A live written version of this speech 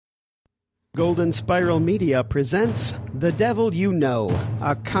Golden Spiral Media presents The Devil You Know,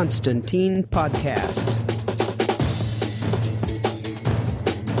 a Constantine podcast.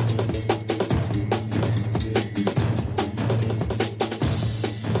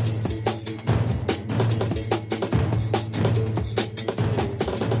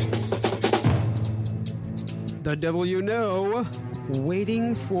 The Devil You Know,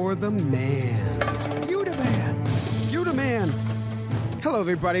 waiting for the man. You the man. You the man. Hello,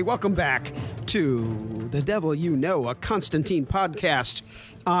 everybody. Welcome back to The Devil You Know, a Constantine podcast.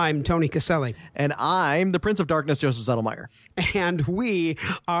 I'm Tony Caselli. And I'm the Prince of Darkness, Joseph Zettelmeyer. And we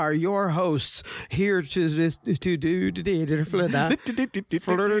are your hosts here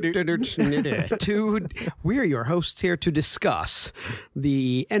we're your hosts here to discuss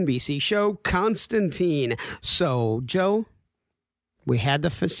the NBC show Constantine. So, Joe, we had the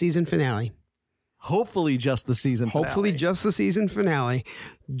season finale. Hopefully just the season finale. Hopefully just the season finale.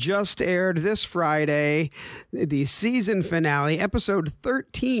 Just aired this Friday, the season finale, episode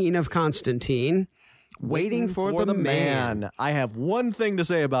 13 of Constantine, Waiting for the Man. I have one thing to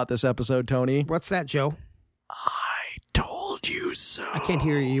say about this episode, Tony. What's that, Joe? I told you so. I can't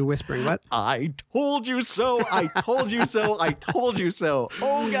hear you whispering. What? I told you so. I told you so. I told you so.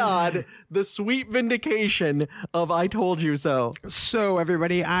 Oh, God. The sweet vindication of I told you so. So,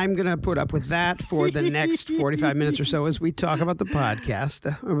 everybody, I'm going to put up with that for the next 45 minutes or so as we talk about the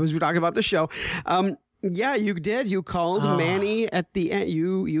podcast, or as we talk about the show. Yeah, you did. You called Manny at the end.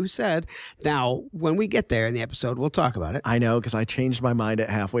 You said. Now, when we get there in the episode, we'll talk about it. I know, because I changed my mind at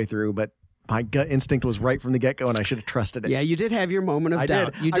halfway through, but my gut instinct was right from the get-go, and I should have trusted it. Yeah, you did have your moment of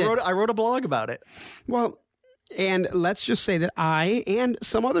doubt. You did. I wrote a blog about it. Well, and let's just say that I and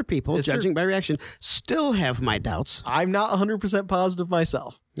some other people, judging by reaction, still have my doubts. I'm not 100% positive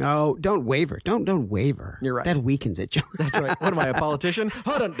myself. No, don't waver. Don't waver. You're right. That weakens it, Joe. That's right. What am I, a politician?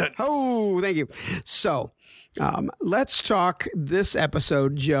 Oh, thank you. So, let's talk this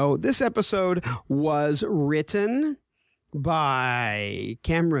episode, Joe. This episode was written by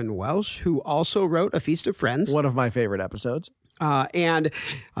Cameron Welsh, who also wrote A Feast of Friends. One of my favorite episodes.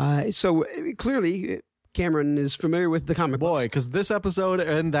 So clearly Cameron is familiar with the comic books. Boy, because this episode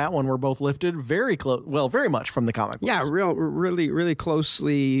and that one were both lifted very close, well, very much from the comic books. Yeah, really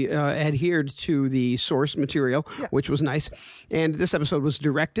closely adhered to the source material, which was nice. And this episode was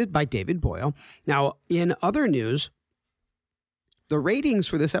directed by David Boyle. Now, in other news, the ratings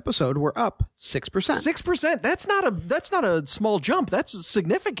for this episode were up 6%. 6%? That's not a small jump. That's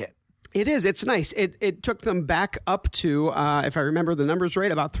significant. It is. It's nice. It took them back up to, if I remember the numbers right,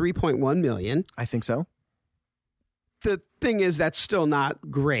 about 3.1 million. I think so. The thing is, that's still not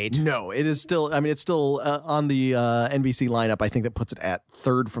great. No, it is still, it's still on the NBC lineup, I think that puts it at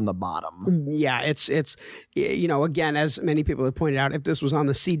third from the bottom. Yeah, it's again, as many people have pointed out, if this was on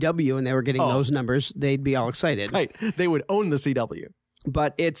the CW and they were getting those numbers, they'd be all excited. Right. They would own the CW.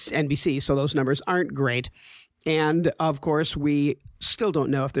 But it's NBC, so those numbers aren't great. And, of course, we still don't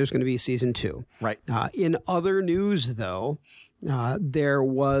know if there's going to be season 2. Right. In other news, though, there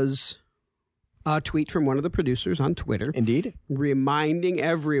was a tweet from one of the producers on Twitter. Indeed. Reminding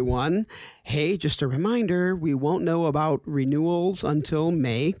everyone, hey, just a reminder, we won't know about renewals until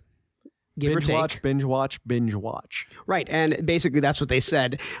May. Binge watch. Right. And basically that's what they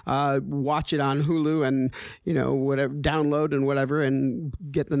said. Watch it on Hulu and, whatever, download and whatever, and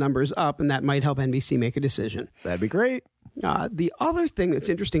get the numbers up. And that might help NBC make a decision. That'd be great. The other thing that's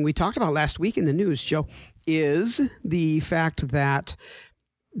interesting, we talked about last week in the news, Joe, is the fact that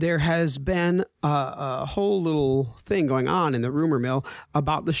there has been a whole little thing going on in the rumor mill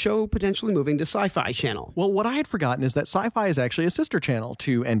about the show potentially moving to Sci-Fi Channel. Well, what I had forgotten is that Sci-Fi is actually a sister channel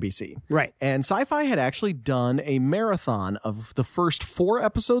to NBC. Right. And Sci-Fi had actually done a marathon of the first 4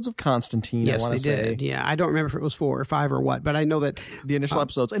 episodes of Constantine. Yes, they did. Yeah, I don't remember if it was 4 or 5 or what, but I know that the initial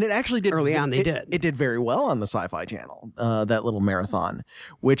episodes, and it actually did early on. They did. It did very well on the Sci-Fi Channel. That little marathon,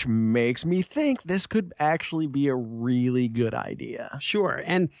 which makes me think this could actually be a really good idea. Sure.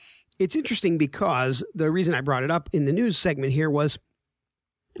 And it's interesting because the reason I brought it up in the news segment here was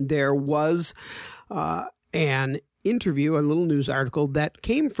there was an interview, a little news article that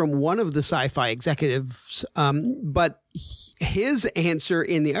came from one of the Sci-Fi executives, but his answer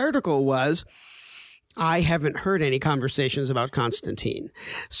in the article was, I haven't heard any conversations about Constantine.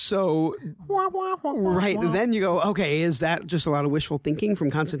 So, right, then you go, okay, is that just a lot of wishful thinking from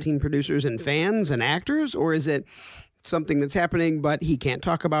Constantine producers and fans and actors, or is it something that's happening but he can't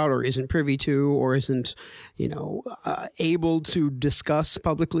talk about or isn't privy to or isn't, able to discuss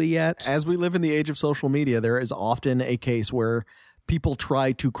publicly yet? As we live in the age of social media, there is often a case where people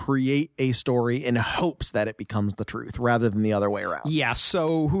try to create a story in hopes that it becomes the truth rather than the other way around. Yeah,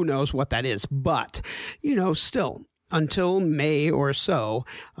 so who knows what that is. But, still, until May or so,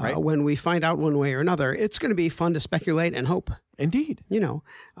 Right. when we find out one way or another, it's going to be fun to speculate and hope. Indeed.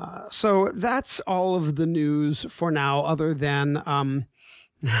 So that's all of the news for now, other than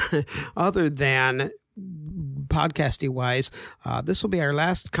podcasty wise. This will be our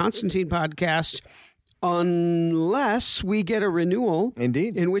last Constantine podcast, unless we get a renewal.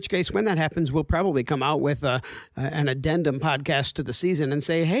 Indeed. In which case, when that happens, we'll probably come out with an addendum podcast to the season and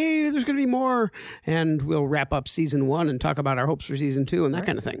say, hey, there's going to be more. And we'll wrap up season 1 and talk about our hopes for season 2 and that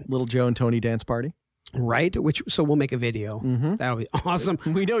kind of thing. Little Joe and Tony dance party. Right? So we'll make a video. Mm-hmm. That'll be awesome.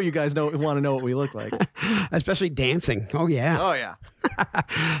 We know you guys want to know what we look like. Especially dancing. Oh, yeah. Oh, yeah.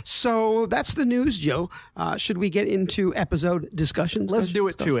 So that's the news, Joe. Should we get into episode discussions? Let's do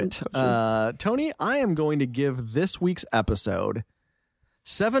it to it. Tony, I am going to give this week's episode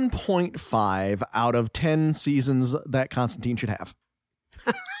 7.5 out of 10 seasons that Constantine should have.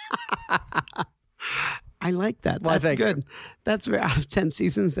 I like that. Well, That's good. That's out of 10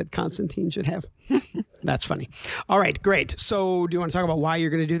 seasons that Constantine should have. That's funny. All right, great. So do you want to talk about why you're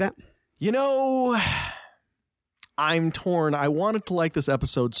going to do that? I'm torn. I wanted to like this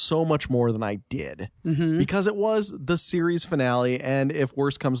episode so much more than I did because it was the series finale. And if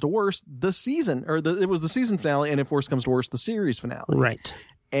worse comes to worse, it was the season finale. And if worse comes to worse, the series finale. Right.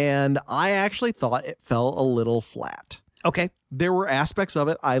 And I actually thought it fell a little flat. Okay. There were aspects of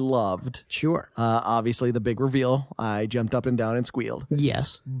it I loved. Sure. Obviously, the big reveal. I jumped up and down and squealed.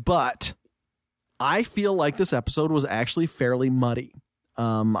 Yes. But I feel like this episode was actually fairly muddy.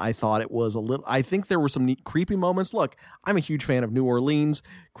 I thought it was I think there were some neat, creepy moments. Look, I'm a huge fan of New Orleans,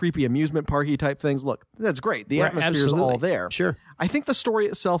 creepy amusement parky type things. Look, that's great. The atmosphere is all there. Sure. I think the story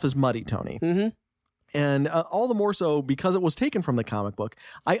itself is muddy, Tony. Mm-hmm. And all the more so because it was taken from the comic book.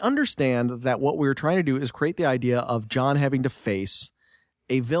 I understand that what we were trying to do is create the idea of John having to face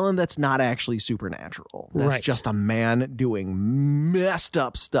a villain that's not actually supernatural. That's just a man doing messed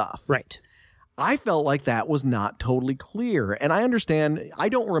up stuff. Right. I felt like that was not totally clear. And I understand, I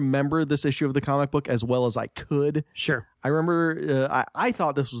don't remember this issue of the comic book as well as I could. Sure. I remember, I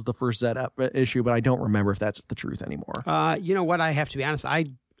thought this was the first Zed issue, but I don't remember if that's the truth anymore. You know what? I have to be honest. I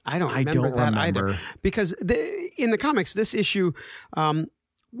don't remember that either. Because in the comics, this issue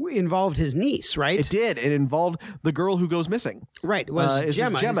involved his niece, right? It did. It involved the girl who goes missing. Right. Was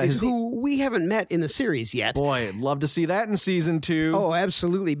Gemma, his who we haven't met in the series yet. Boy, I'd love to see that in season 2. Oh,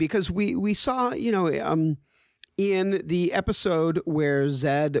 absolutely. Because we saw, in the episode where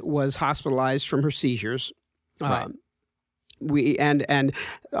Zed was hospitalized from her seizures, right. We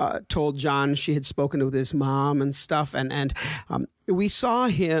told John she had spoken with his mom and stuff, and we saw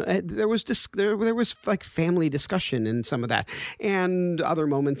him. There was like family discussion in some of that, and other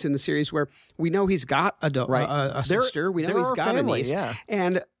moments in the series where we know he's got a sister. We know he's got a niece,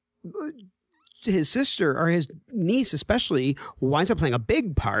 and his sister or his niece especially winds up playing a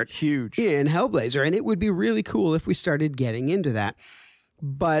big part, huge, in Hellblazer, and it would be really cool if we started getting into that,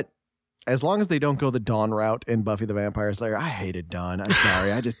 but. As long as they don't go the Dawn route in Buffy the Vampire Slayer. I hated Dawn. I'm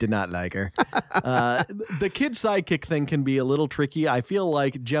sorry. I just did not like her. The kid sidekick thing can be a little tricky. I feel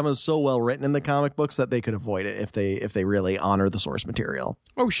like Gemma's so well written in the comic books that they could avoid it if they really honor the source material.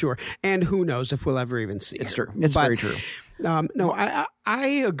 Oh, sure. And who knows if we'll ever even see It's her. true. It's very true. No, I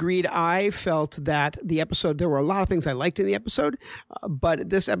agreed. I felt that the episode, there were a lot of things I liked in the episode, but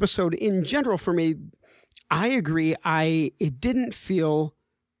this episode in general for me, I agree. It didn't feel...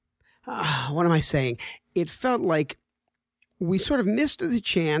 what am I saying? It felt like we sort of missed the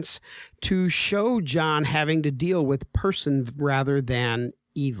chance to show John having to deal with person rather than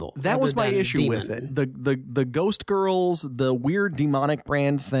evil. That was my issue with it. The ghost girls, the weird demonic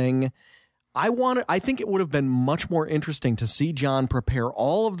brand thing. I think it would have been much more interesting to see John prepare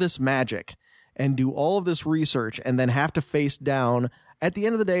all of this magic and do all of this research and then have to face down, at the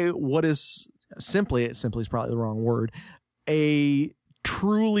end of the day, what is simply is probably the wrong word, a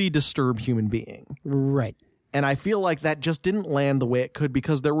truly disturbed human being. Right. And I feel like that just didn't land the way it could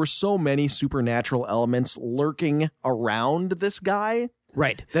because there were so many supernatural elements lurking around this guy.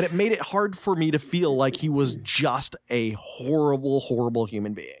 Right. That it made it hard for me to feel like he was just a horrible, horrible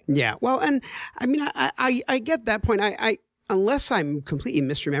human being. Yeah. Well, and I mean, I get that point. I unless I'm completely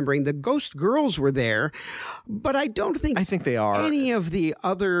misremembering, the ghost girls were there, but I think they are. Any of the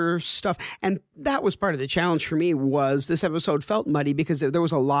other stuff. And that was part of the challenge for me was this episode felt muddy because there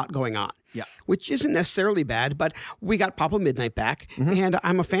was a lot going on. Yeah. Which isn't necessarily bad, but we got Papa Midnight back, and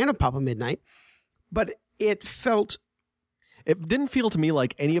I'm a fan of Papa Midnight, but it felt it didn't feel to me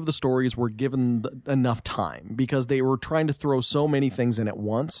like any of the stories were given enough time because they were trying to throw so many things in at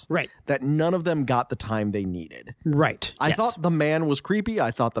once. Right. That none of them got the time they needed. Right. I thought the man was creepy.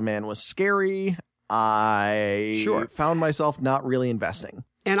 I thought the man was scary. I found myself not really investing.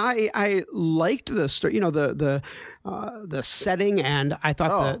 And I liked the story, the setting, and I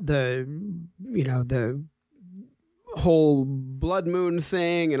thought the whole blood moon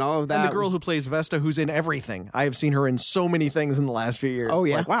thing and all of that. And the girl who plays Vesta, who's in everything. I have seen her in so many things in the last few years. Oh,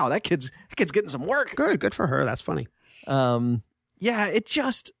 it's yeah. like, wow, that kid's getting some work. Good for her. That's funny. Yeah,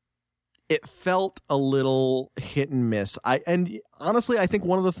 it felt a little hit and miss. And honestly, I think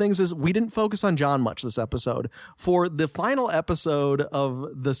one of the things is we didn't focus on John much this episode. For the final episode of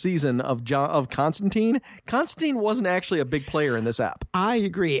the season of Constantine wasn't actually a big player in this ep. I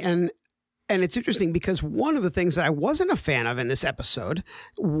agree. And it's interesting because one of the things that I wasn't a fan of in this episode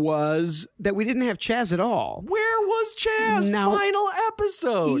was that we didn't have Chaz at all. Where was Chaz? Final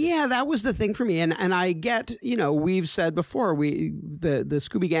episode. Yeah, that was the thing for me. And I get, we've said before, the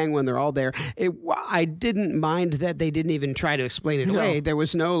Scooby Gang, when they're all there, I didn't mind that they didn't even try to explain it away. There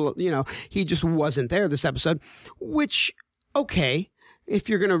was no, he just wasn't there this episode, which, okay, if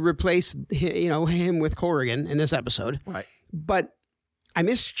you're going to replace, him with Corrigan in this episode. Right. But I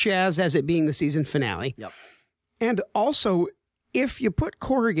miss Chaz as it being the season finale. Yep. And also, if you put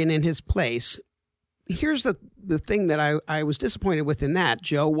Corrigan in his place, here's the thing that I was disappointed with in that,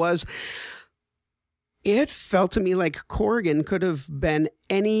 Joe, was it felt to me like Corrigan could have been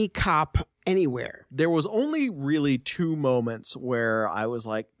any cop anywhere. There was only really 2 moments where I was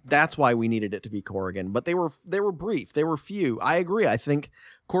like, that's why we needed it to be Corrigan. But they were brief. They were few. I agree. I think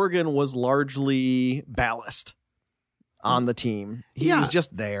Corrigan was largely ballast on the team. He was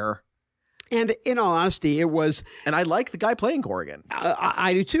just there. And in all honesty, it was... And I like the guy playing Corrigan.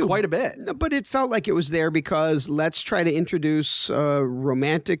 I do too. Quite a bit. But it felt like it was there because let's try to introduce a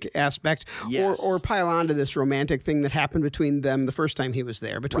romantic aspect or pile onto this romantic thing that happened between them the first time he was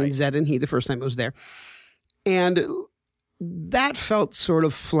there, between Zed and he the first time he was there. And that felt sort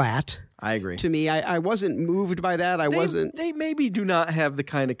of flat. I agree. To me, I wasn't moved by that. They maybe do not have the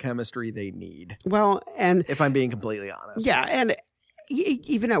kind of chemistry they need. Well, and... If I'm being completely honest. Yeah, and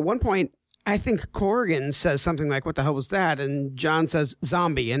even at one point, I think Corrigan says something like, what the hell was that? And John says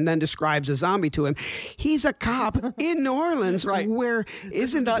zombie and then describes a zombie to him. He's a cop in New Orleans, right? Where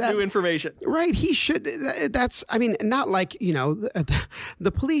isn't not that new information. Right. He should. That's, I mean, not like,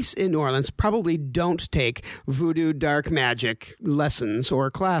 the police in New Orleans probably don't take voodoo dark magic lessons or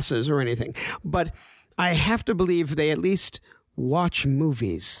classes or anything. But I have to believe they at least watch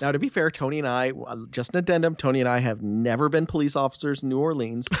movies. Now, to be fair, Tony and I, just an addendum, Tony and I have never been police officers in New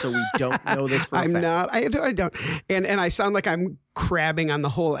Orleans, so we don't know this for a fact. I don't. And I sound like I'm crabbing on the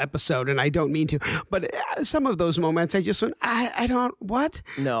whole episode, and I don't mean to. But some of those moments, I just went, I don't, what?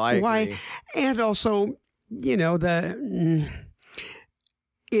 No, I agree. And also,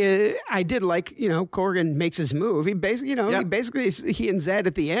 I did like, Corrigan makes his move. He basically, he and Zed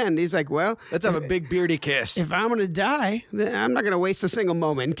at the end, he's like, well, let's have a big beardy kiss. If I'm going to die, then I'm not going to waste a single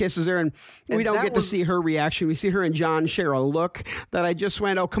moment. Kisses her, and we don't get to see her reaction. We see her and John share a look that I just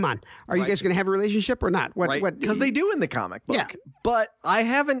went, oh, come on. Are you guys going to have a relationship or not? What? Because they do in the comic book. Yeah. But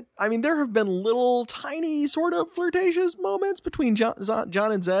there have been little tiny sort of flirtatious moments between John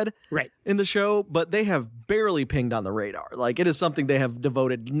and Zed in the show, but they have barely pinged on the radar. Like, it is something they have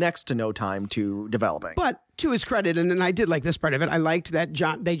devoted next to no time to developing. But to his credit, and I did like this part of it, I liked that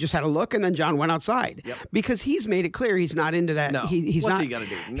they just had a look and then John went outside. Yep. Because he's made it clear he's not into that. No. He's What's not, he gonna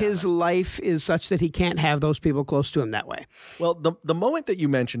do? His life is such that he can't have those people close to him that way. Well, the moment that you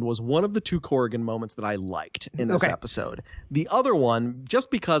mentioned was one of the 2 Corrigan moments that I liked in this episode. The other one,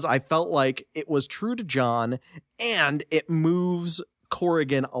 just because I felt like it was true to John and it moves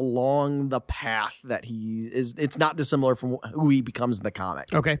Corrigan along the path that he is. It's not dissimilar from who he becomes in the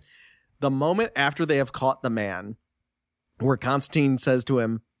comic. Okay. The moment after they have caught the man, where Constantine says to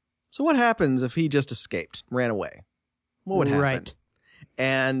him, so what happens if he just escaped, ran away? What would happen? Right.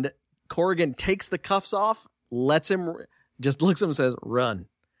 And Corrigan takes the cuffs off, just looks at him and says, run.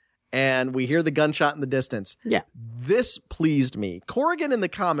 And we hear the gunshot in the distance. Yeah. This pleased me. Corrigan in the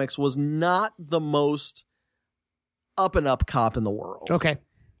comics was not the most up and up cop in the world. Okay.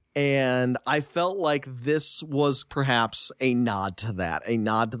 And I felt like this was perhaps a nod to that, a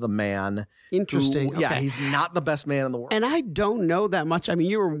nod to the man. Interesting. Yeah, he's not the best man in the world. And I don't know that much. I mean,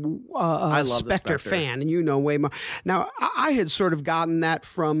 you were a Spectre fan, and you know way more. Now, I had sort of gotten that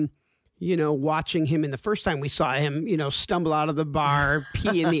from, watching him in the first time we saw him, stumble out of the bar,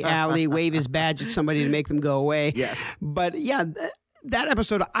 pee in the alley, wave his badge at somebody to make them go away. Yes. But yeah, that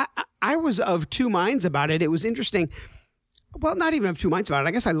episode, I was of 2 minds about it. It was interesting. well, not even of two minds about it.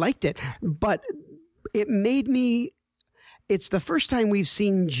 I guess I liked it, but it made me, it's the first time we've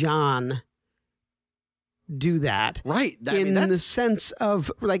seen John do that. Right. In the sense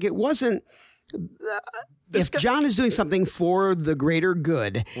of, like, it wasn't, if John is doing something for the greater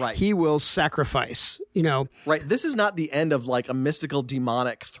good, right, he will sacrifice, Right. This is not the end of like a mystical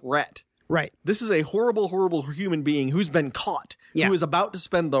demonic threat. Right. This is a horrible, horrible human being who's been caught, who is about to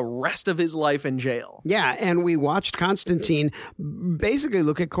spend the rest of his life in jail. Yeah, and we watched Constantine basically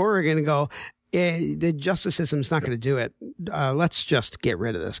look at Corrigan and go, the justice system's not going to do it. Let's just get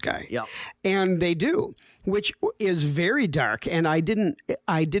rid of this guy. Yeah. And they do, which is very dark. And I didn't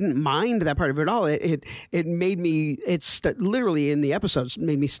mind that part of it at all. It made me, literally in the episodes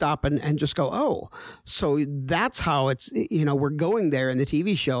made me stop and just go, oh, so that's how it's, we're going there in the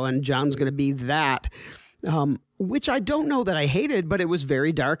TV show, and John's going to be that. Which I don't know that I hated, but it was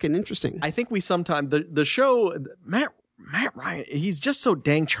very dark and interesting. I think we sometimes, the show, Matt Ryan, he's just so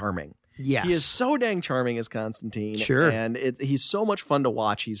dang charming. Yes. He is so dang charming as Constantine. Sure. And he's so much fun to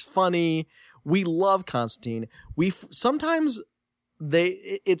watch. He's funny. We love Constantine. Sometimes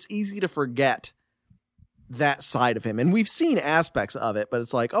it's easy to forget that side of him. And we've seen aspects of it, but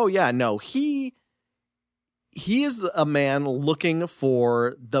it's like, oh yeah, no, he is a man looking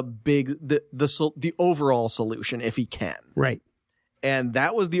for the overall solution if he can. Right. And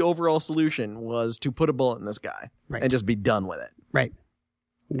that was the overall solution, was to put a bullet in this guy and just be done with it. Right.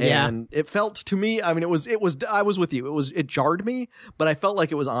 Yeah. And it felt to me, I mean, I was with you. It jarred me, but I felt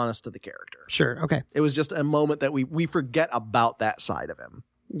like it was honest to the character. Sure. Okay. It was just a moment that we forget about that side of him.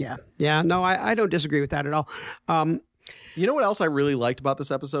 Yeah. Yeah. No, I don't disagree with that at all. You know what else I really liked about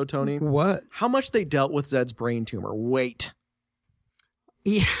this episode, Tony? What? How much they dealt with Zed's brain tumor. Wait.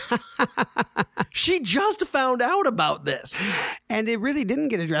 Yeah. She just found out about this. And it really didn't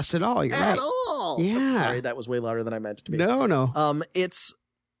get addressed at all. You're right. At all. Yeah. Sorry, that was way louder than I meant it to be. No.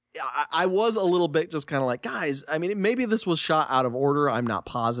 I was a little bit just kind of like, guys, I mean, maybe this was shot out of order. I'm not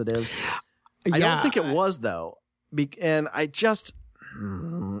positive. I don't think it was, though. And I just...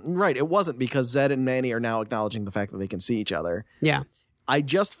 Right, it wasn't, because Zed and Manny are now acknowledging the fact that they can see each other. Yeah. I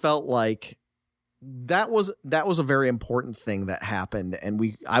just felt like that was a very important thing that happened,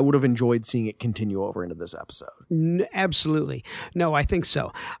 and I would have enjoyed seeing it continue over into this episode. Absolutely. No, I think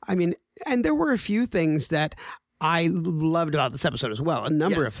so. I mean, and there were a few things that I loved about this episode as well. A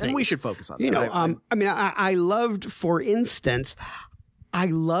number of things. And we should focus on that. I loved, for instance, I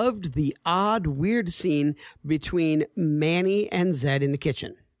loved the odd, weird scene between Manny and Zed in the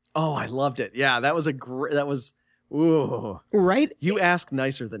kitchen. Oh, I loved it. Yeah, ooh. Right? You ask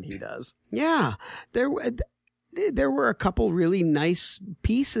nicer than he does. Yeah. There were a couple really nice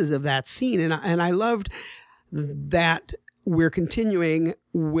pieces of that scene, and I loved that we're continuing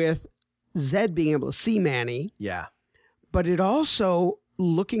with Zed being able to see Manny. Yeah. But it also,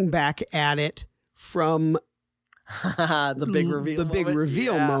 looking back at it from the big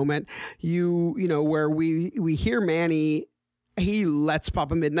reveal moment, where we hear Manny, he lets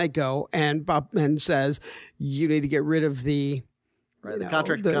Papa Midnight go, and says, you need to get rid of the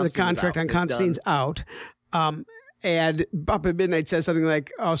contract on Constantine's out. And Papa Midnight says something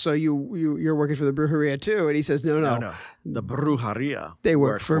like, oh, so you're working for the Brujeria too? And he says, no. The Brujeria. They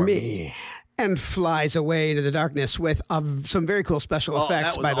work for me. And flies away into the darkness with some very cool special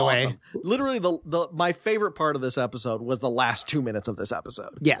effects, by the way. Literally, my favorite part of this episode was the last 2 minutes of this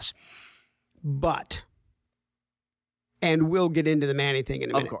episode. Yes. And we'll get into the Manny thing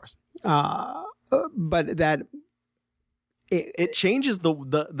in a minute. Of course. But that... It changes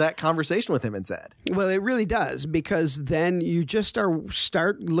that conversation with him and Zed. Well, it really does, because then you just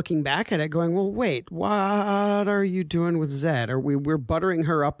start looking back at it going, well, wait, what are you doing with Zed? We're buttering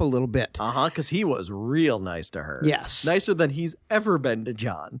her up a little bit. Because he was real nice to her. Yes. Nicer than he's ever been to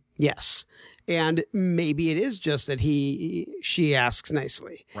John. Yes. And maybe it is just that she asks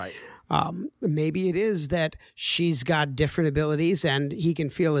nicely. Right. Maybe it is that she's got different abilities and he can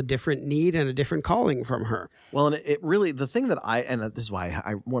feel a different need and a different calling from her. Well, and it really, the thing that this is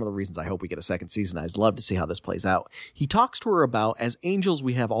why one of the reasons I hope we get a second season, I'd love to see how this plays out. He talks to her about, as angels,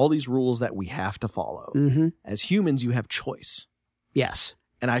 we have all these rules that we have to follow. Mm-hmm. As humans, you have choice. Yes.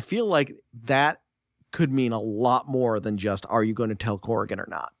 And I feel like that could mean a lot more than just, are you going to tell Corrigan or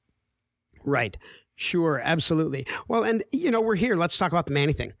not? Right. Sure, absolutely. Well, and we're here. Let's talk about the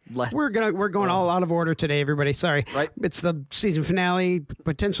Manny thing. We're going all out of order today, everybody. Sorry. Right. It's the season finale,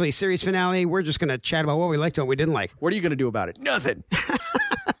 potentially series finale. We're just going to chat about what we liked and what we didn't like. What are you going to do about it? Nothing.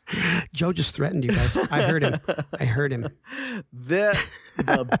 Joe just threatened you guys. I heard him. The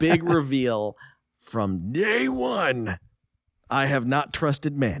big reveal from day one. I have not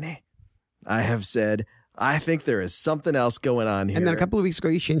trusted Manny. I have said, I think there is something else going on here. And then a couple of weeks ago,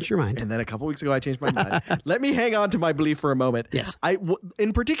 you changed your mind. And then a couple of weeks ago, I changed my mind. Let me hang on to my belief for a moment. Yes.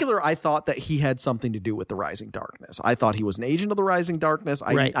 In particular, I thought that he had something to do with the Rising Darkness. I thought he was an agent of the Rising Darkness.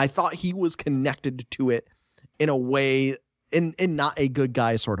 I thought he was connected to it in a way, in not a good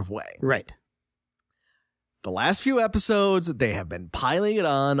guy sort of way. Right. The last few episodes, they have been piling it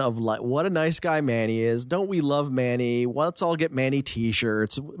on of like, what a nice guy Manny is. Don't we love Manny? Let's all get Manny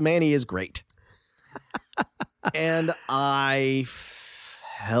t-shirts. Manny is great. And I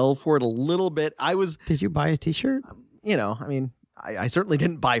fell for it a little bit. Did you buy a t-shirt? I mean, I certainly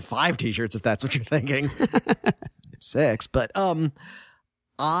didn't buy 5 t-shirts if that's what you're thinking. 6, but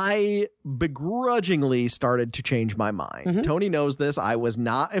I begrudgingly started to change my mind. Mm-hmm. Tony knows this. I was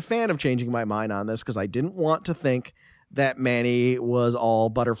not a fan of changing my mind on this because I didn't want to think that Manny was all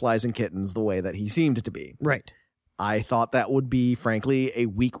butterflies and kittens the way that he seemed to be. Right. I thought that would be, frankly, a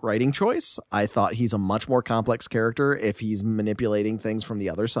weak writing choice. I thought he's a much more complex character if he's manipulating things from the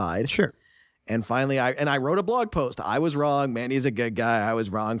other side. Sure. And finally, I wrote a blog post. I was wrong. Manny's a good guy. I was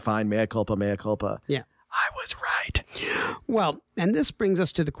wrong. Fine. Mea culpa, mea culpa. Yeah. I was right. Well, and this brings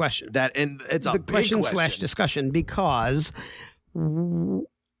us to the question. And it's a the big question / discussion, because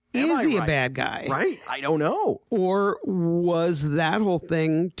is he a bad guy? Right. I don't know. Or was that whole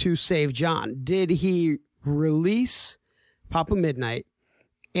thing to save John? Did he release Papa Midnight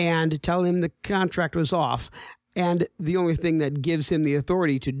and tell him the contract was off? And the only thing that gives him the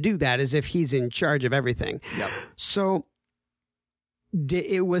authority to do that is if he's in charge of everything. Yep. So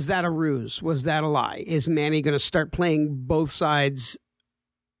was that a ruse? Was that a lie? Is Manny going to start playing both sides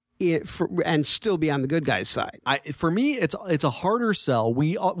and still be on the good guy's side? For me, it's a harder sell.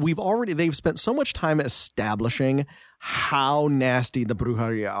 They've spent so much time establishing how nasty the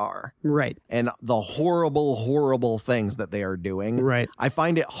Brujeria are. Right. And the horrible, horrible things that they are doing. Right. I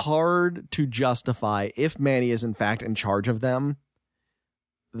find it hard to justify, if Manny is in fact in charge of them,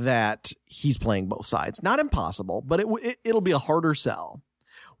 that he's playing both sides. Not impossible, but it'll be a harder sell.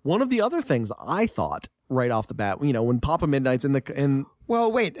 One of the other things I thought right off the bat, when Papa Midnight's well,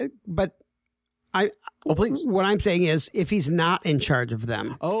 wait, but please. What I'm saying is, if he's not in charge of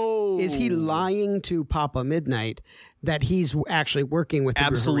them, is he lying to Papa Midnight that he's actually working with the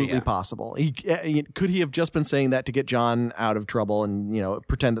Absolutely Brujeria? Possible. Could he have just been saying that to get John out of trouble and,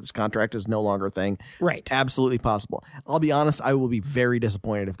 pretend that this contract is no longer a thing? Right. Absolutely possible. I'll be honest, I will be very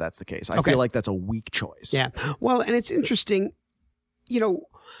disappointed if that's the case. I feel like that's a weak choice. Yeah. Well, and it's interesting, in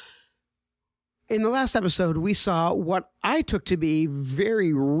the last episode, we saw what I took to be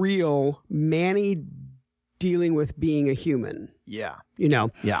very real Manny dealing with being a human. Yeah.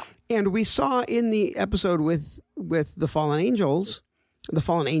 Yeah. And we saw in the episode with the fallen angel,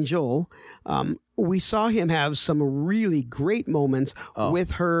 we saw him have some really great moments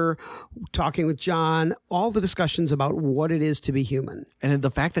with her talking with John, all the discussions about what it is to be human. And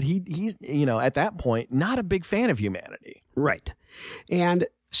the fact that he's, at that point, not a big fan of humanity. Right. And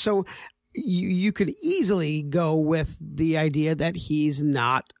so you could easily go with the idea that he's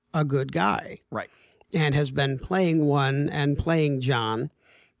not a good guy. Right. And has been playing playing John.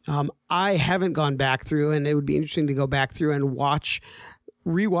 I haven't gone back through, and it would be interesting to go back through and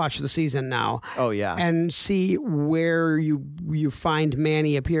rewatch the season now. Oh, yeah. And see where you find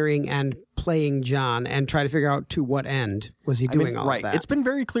Manny appearing and playing John and try to figure out to what end was he doing all of that. It's been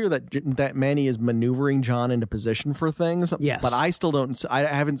very clear that Manny is maneuvering John into position for things. Yes. But I still don't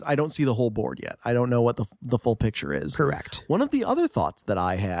see the whole board yet. I don't know what the full picture is. Correct. One of the other thoughts that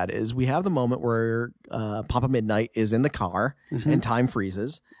I had is we have the moment where Papa Midnight is in the car and time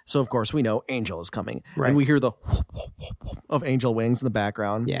freezes. So of course we know Angel is coming. Right. And we hear the whoop, whoop, whoop, whoop of Angel wings in the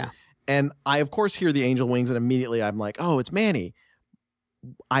background. Yeah. And I of course hear the Angel wings and immediately I'm like, oh, it's Manny.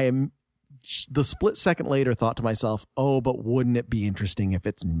 I am the split second later thought to myself, oh, but wouldn't it be interesting if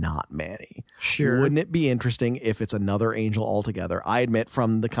it's not Manny? Sure. Wouldn't it be interesting if it's another Angel altogether? I admit,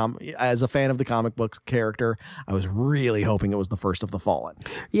 from as a fan of the comic book character, I was really hoping it was the first of the Fallen.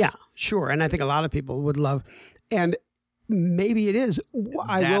 Yeah, sure. And I think a lot of people would love, and maybe it is.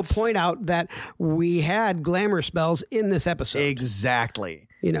 I will point out that we had glamour spells in this episode. Exactly.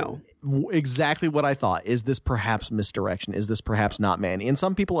 Exactly what I thought. Is this perhaps misdirection? Is this perhaps not Manny? And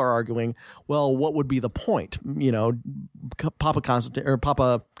some people are arguing, well, what would be the point?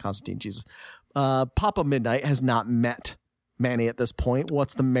 Papa Midnight has not met Manny at this point.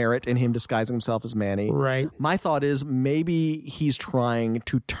 What's the merit in him disguising himself as Manny? Right. My thought is maybe he's trying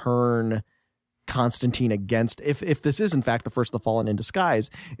to turn Constantine against, if this is in fact the first of the Fallen in disguise,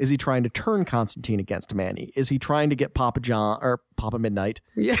 is he trying to turn Constantine against Manny? Is he trying to get Papa Midnight?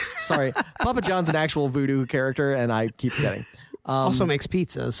 Yeah. Sorry. Papa John's an actual voodoo character and I keep forgetting. Also makes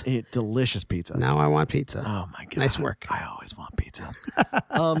pizzas. Delicious pizza. Now I want pizza. Oh my God. Nice work. I always want pizza.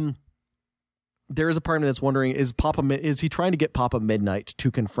 There is a part of me that's wondering, is he trying to get Papa Midnight to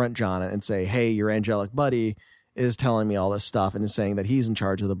confront John and say, hey, your angelic buddy is telling me all this stuff and is saying that he's in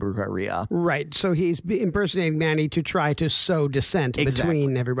charge of the Brujeria. Right. So he's impersonating Manny to try to sow dissent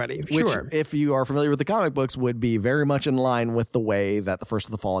between everybody. Which, if you are familiar with the comic books, would be very much in line with the way that the First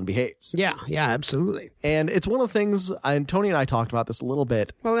of the Fallen behaves. Yeah, absolutely. And it's one of the things, and Tony and I talked about this a little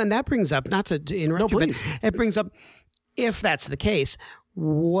bit. Well, and that brings up, not to interrupt you, but it brings up, if that's the case,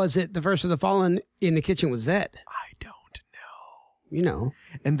 was it the First of the Fallen in the kitchen with Zed? I don't know. You know.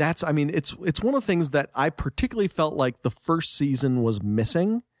 And that's, I mean, it's one of the things that I particularly felt like the first season was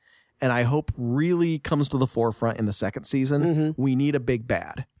missing, and I hope really comes to the forefront in the second season. Mm-hmm. We need a big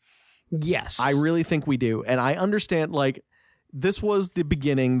bad. Yes. I really think we do. And I understand, like, this was the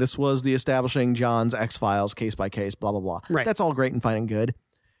beginning. This was the establishing John's X-Files, case by case, blah, blah, blah. Right. That's all great and fine and good.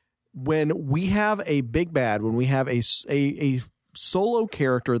 When we have a big bad, when we have a solo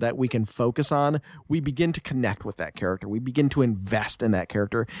character that we can focus on, we begin to connect with that character. We begin to invest in that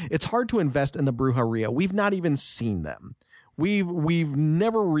character. It's hard to invest in the Brujeria. We've not even seen them. We've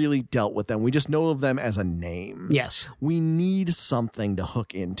never really dealt with them. We just know of them as a name. Yes. We need something to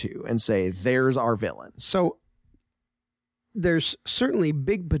hook into and say, there's our villain. So there's certainly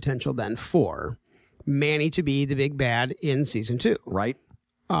big potential then for Manny to be the big bad in season 2. Right.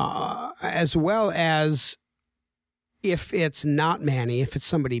 As well as, if it's not Manny, if it's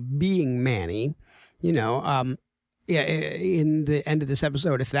somebody being Manny, in the end of this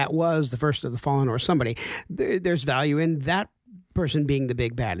episode, if that was the First of the Fallen or somebody, there's value in that person being the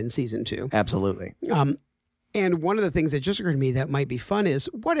big bad in season 2. Absolutely. And one of the things that just occurred to me that might be fun is,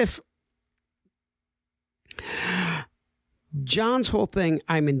 what if John's whole thing,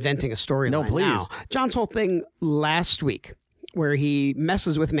 I'm inventing a storyline No, please. now. John's whole thing last week, where he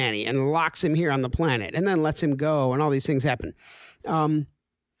messes with Manny and locks him here on the planet and then lets him go and all these things happen.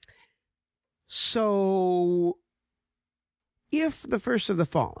 So if the First of the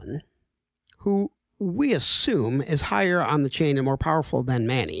Fallen, who we assume is higher on the chain and more powerful than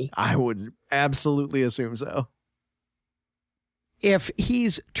Manny. I would absolutely assume so. If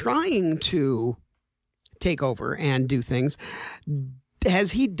he's trying to take over and do things,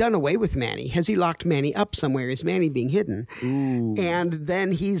 has he done away with Manny? Has he locked Manny up somewhere? Is Manny being hidden? Ooh. And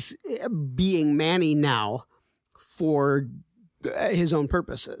then he's being Manny now for his own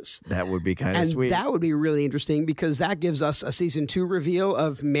purposes. That would be kind of sweet. And that would be really interesting, because that gives us a season 2 reveal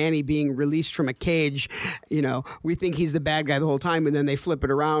of Manny being released from a cage. We think he's the bad guy the whole time, and then they flip it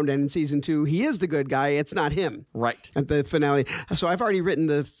around, and in season 2, he is the good guy. It's not him. Right. At the finale. So I've already written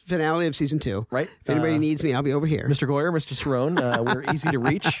the finale of season 2. Right. If anybody needs me, I'll be over here. Mr. Goyer, Mr. Cerrone, we're easy to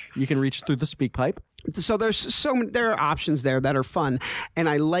reach. You can reach us through the speak pipe. So there are options there that are fun, and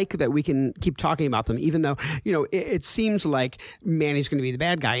I like that we can keep talking about them, even though, it seems like Manny's going to be the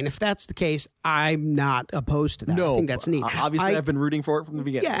bad guy. And if that's the case, I'm not opposed to that. No, I think that's neat. Obviously, I've been rooting for it from the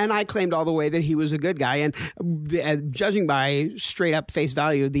beginning. Yeah, and I claimed all the way that he was a good guy. And judging by straight up face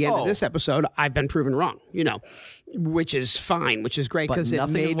value at the end of this episode, I've been proven wrong, which is fine, which is great, because it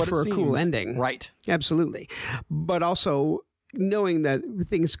made for a cool ending. Right. Absolutely. But also knowing that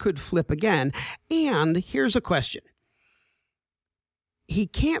things could flip again. And here's a question. He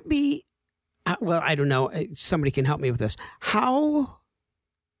can't be, I don't know. Somebody can help me with this. How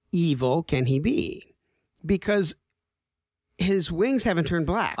evil can he be? Because his wings haven't turned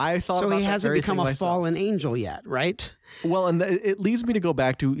black. I thought so about he that hasn't very become thing a myself. fallen angel yet, right? Well, and it leads me to go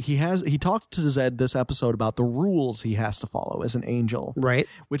back to, he talked to Zed this episode about the rules he has to follow as an angel. Right.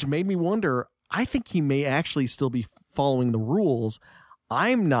 Which made me wonder, I think he may actually still be following the rules.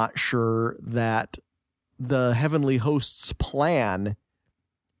 I'm not sure that the heavenly host's plan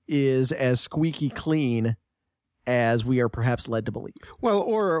is as squeaky clean as we are perhaps led to believe. Well,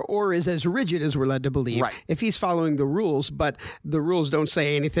 or is as rigid as we're led to believe. Right. If he's following the rules, but the rules don't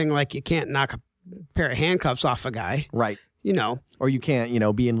say anything like you can't knock a pair of handcuffs off a guy. Right. Or you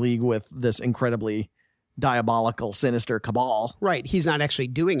can't, be in league with this incredibly diabolical, sinister cabal. Right. He's not actually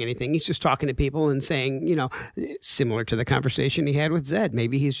doing anything. He's just talking to people and saying, similar to the conversation he had with Zed.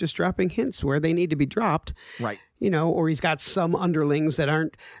 Maybe he's just dropping hints where they need to be dropped. Right. Or he's got some underlings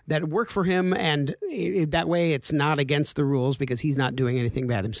that work for him, and that way it's not against the rules because he's not doing anything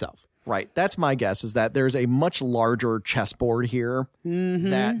bad himself. Right. That's my guess, is that there's a much larger chessboard here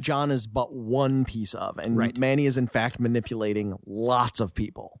that John is but one piece of. And right. Manny is in fact manipulating lots of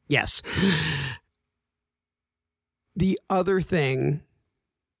people. Yes. The other thing,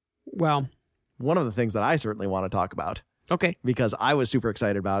 well, one of the things that I certainly want to talk about. Okay. Because I was super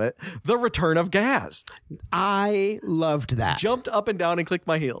excited about it. The return of Gaz. I loved that. Jumped up and down and clicked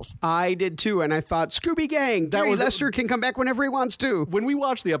my heels. I did too, and I thought, Scooby Gang, Gary Lester can come back whenever he wants to. When we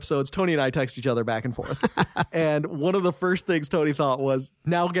watched the episodes, Tony and I text each other back and forth. And one of the first things Tony thought was,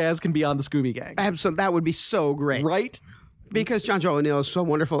 now Gaz can be on the Scooby Gang. Absolutely. That would be so great. Right? Because John Joe O'Neill is so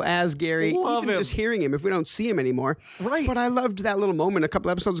wonderful as Gary. Love even him. just hearing him if we don't see him anymore. Right. But I loved that little moment a couple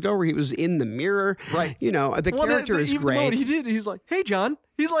episodes ago where he was in the mirror. Right. You know, the character is even great. The moment he did, he's like, hey, John.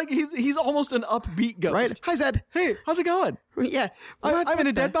 He's almost an upbeat ghost. Right. Hi, Zed. Hey, how's it going? Yeah. I'm in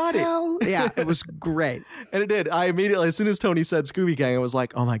a dead body. Hell? Yeah, it was great. And it did. I immediately, as soon as Tony said Scooby Gang, I was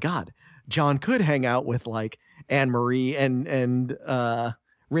like, oh my God, John could hang out with like Anne Marie and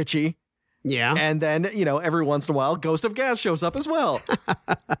Richie. Yeah. And then, you know, every once in a while, Ghost of Gaz shows up as well.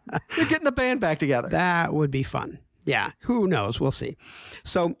 They're getting the band back together. That would be fun. Yeah. Who knows? We'll see.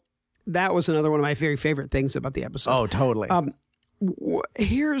 So that was another one of my very favorite things about the episode. Oh, totally.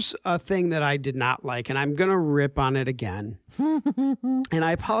 Here's a thing that I did not like, and I'm going to rip on it again. And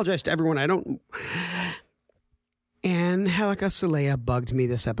I apologize to everyone. Angelica Saleya bugged me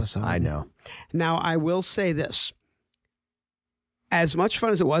this episode. I know. Now, I will say this. As much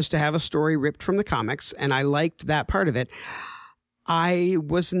fun as it was to have a story ripped from the comics, and I liked that part of it, I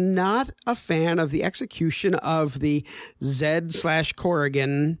was not a fan of the execution of the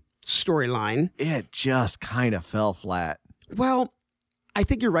Zed/Corrigan storyline. It just kind of fell flat. Well, I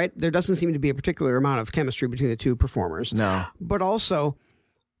think you're right. There doesn't seem to be a particular amount of chemistry between the two performers. No. But also,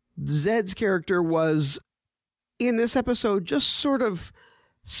 Zed's character was, in this episode, just sort of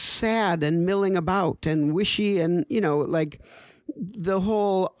sad and milling about and wishy and, you know, like... The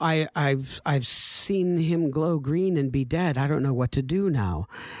whole I've seen him glow green and be dead. I don't know what to do now.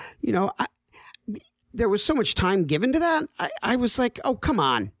 You know, there was so much time given to that. I was like, oh, come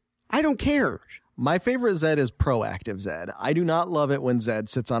on. I don't care. My favorite Zed is proactive Zed. I do not love it when Zed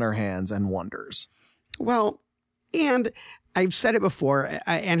sits on her hands and wonders. Well, and I've said it before,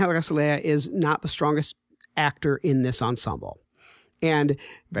 Angelica Saleya is not the strongest actor in this ensemble. And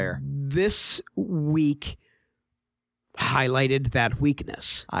Fair. This week highlighted that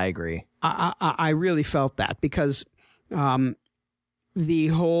weakness. I agree. I really felt that because the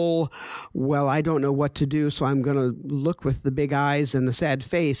whole, well, I don't know what to do, so I'm going to look with the big eyes and the sad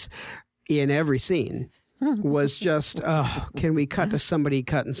face in every scene was just, can we cut to somebody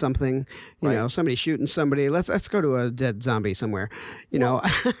cutting something, you know, somebody shooting somebody. Let's go to a dead zombie somewhere. You know,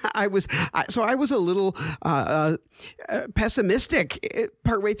 I was a little pessimistic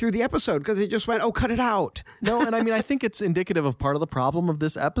partway through the episode because they just went, oh, cut it out. No, and I mean, I think it's indicative of part of the problem of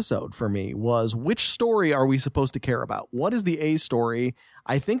this episode for me was which story are we supposed to care about? What is the A story?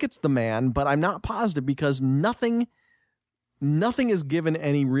 I think it's the man, but I'm not positive because nothing is given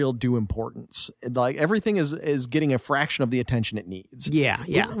any real due importance. Like everything is getting a fraction of the attention it needs.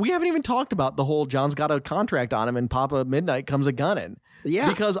 Yeah. We haven't even talked about the whole John's got a contract on him and Papa Midnight comes a gunning. Yeah.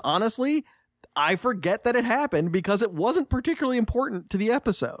 Because honestly, I forget that it happened because it wasn't particularly important to the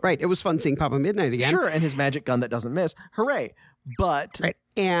episode. Right. It was fun seeing Papa Midnight again. Sure, and his magic gun that doesn't miss. Hooray. But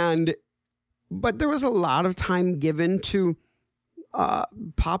right. But there was a lot of time given to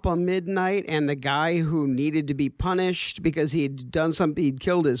Papa Midnight and the guy who needed to be punished because he'd done something, he'd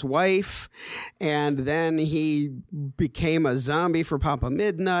killed his wife, and then he became a zombie for Papa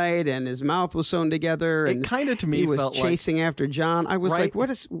Midnight, and his mouth was sewn together. And it kind of to me he was felt chasing after John. I was like,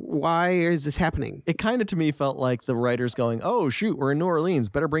 why is this happening? It kind of to me felt like the writers going, oh shoot, we're in New Orleans,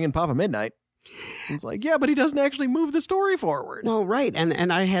 better bring in Papa Midnight. It's like, yeah, but he doesn't actually move the story forward. Well, right.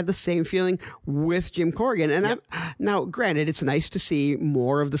 And I had the same feeling with Jim Corrigan. And now, granted, it's nice to see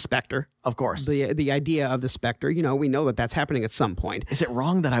more of the Spectre. Of course. The idea of the Spectre, you know, we know that that's happening at some point. Is it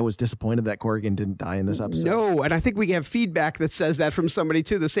wrong that I was disappointed that Corrigan didn't die in this episode? No, and I think we have feedback that says that from somebody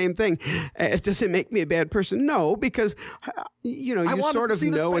too. The same thing. Does it make me a bad person? No, because, you know, you sort of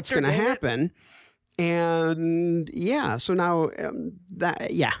know it's going to happen. And yeah, so now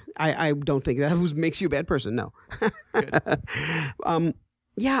I don't think that makes you a bad person. No. Good.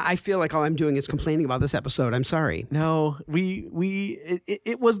 Yeah, I feel like all I'm doing is complaining about this episode. I'm sorry. No, there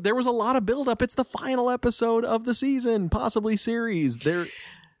was a lot of buildup. It's the final episode of the season, possibly series.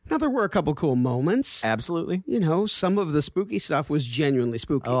 Now, there were a couple cool moments. Absolutely. You know, some of the spooky stuff was genuinely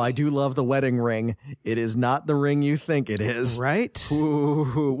spooky. Oh, I do love the wedding ring. It is not the ring you think it is. Right?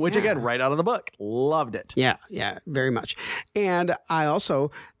 Ooh, which, again, right out of the book. Loved it. Yeah, very much. And I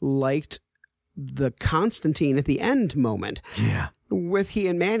also liked the Constantine at the end moment. Yeah. With he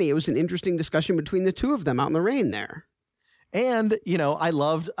and Manny. It was an interesting discussion between the two of them out in the rain there. And, you know, I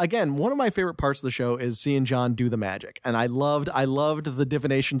loved, again, one of my favorite parts of the show is seeing John do the magic. And I loved the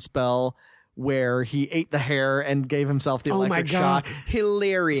divination spell where he ate the hair and gave himself the electric shock.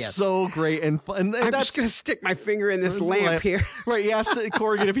 Hilarious. So great. And I'm just going to stick my finger in this lamp here. Right. He asked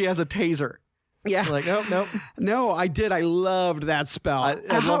Corrigan if he has a taser. Yeah. Like, nope. No, I did. I loved that spell.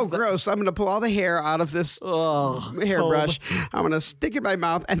 How gross. I'm going to pull all the hair out of this hairbrush. I'm going to stick it in my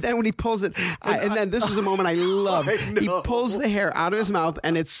mouth. And then when he pulls it, and then this was a moment I loved. He pulls the hair out of his mouth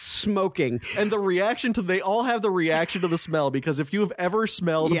and it's smoking. And the reaction to, they all have the reaction to the smell, because if you have ever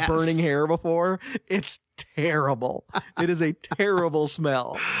smelled burning hair before, it's terrible. It is a terrible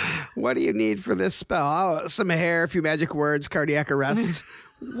smell. What do you need for this spell? Oh, some hair, a few magic words, cardiac arrest.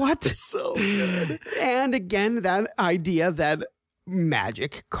 What? So good. And again, that idea that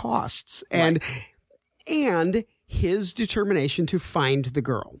magic costs and his determination to find the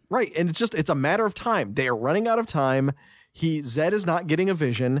girl. Right. And it's a matter of time. They are running out of time. Zed is not getting a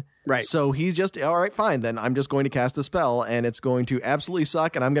vision. Right. So he's just, all right, fine. Then I'm just going to cast the spell and it's going to absolutely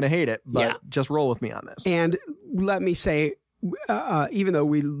suck and I'm going to hate it. But just roll with me on this. And let me say, even though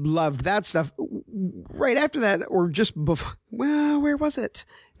we loved that stuff, right after that, or just before, well, where was it?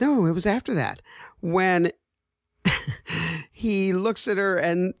 No, it was after that. When he looks at her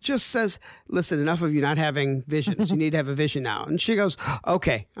and just says, listen, enough of you not having visions. You need to have a vision now. And she goes,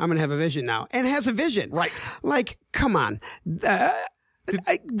 okay, I'm going to have a vision now. And has a vision. Right. Like, come on.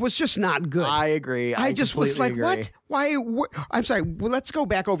 It was just not good. I agree. I just was like, agree. what? Why? I'm sorry. Well, let's go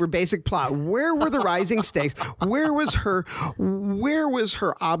back over basic plot. Where were the rising stakes? Where was her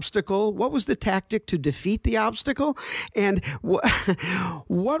obstacle? What was the tactic to defeat the obstacle? And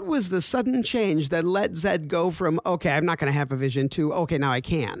what was the sudden change that let Zed go from, okay, I'm not going to have a vision, to, okay, now I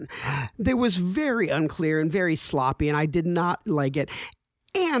can? There was very unclear and very sloppy, and I did not like it.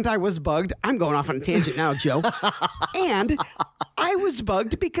 And I was bugged. I'm going off on a tangent now, Joe. And I was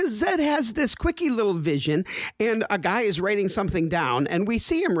bugged because Zed has this quickie little vision and a guy is writing something down and we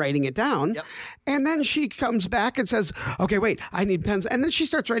see him writing it down. Yep. And then she comes back and says, okay, wait, I need pens. And then she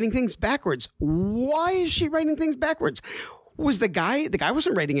starts writing things backwards. Why is she writing things backwards? Was the guy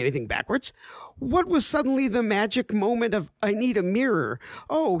wasn't writing anything backwards. What was suddenly the magic moment of, I need a mirror?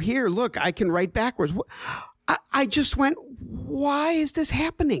 Oh, here, look, I can write backwards. I just went, why is this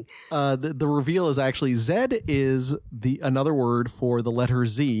happening? The reveal is actually Zed is another word for the letter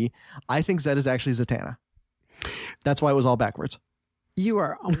Z. I think Zed is actually Zatanna. That's why it was all backwards. You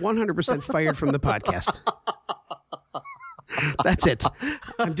are 100% fired from the podcast. That's it.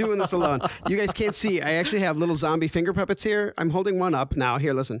 I'm doing this alone. You guys can't see. I actually have little zombie finger puppets here. I'm holding one up now.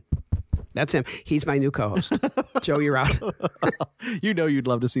 Here, listen. That's him. He's my new co-host. Joe, you're out. You know you'd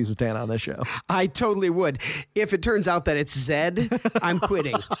love to see Zatanna on this show. I totally would. If it turns out that it's Zed, I'm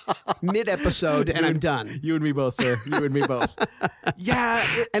quitting mid-episode and I'm done. You and me both, sir. You and me both. Yeah.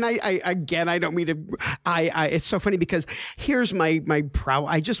 And I don't mean to, it's so funny because here's my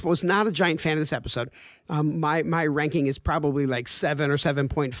I just was not a giant fan of this episode. My ranking is probably like 7 or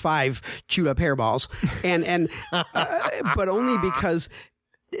 7.5 chewed up hairballs. And but only because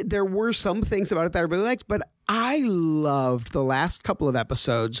there were some things about it that I really liked, but I loved the last couple of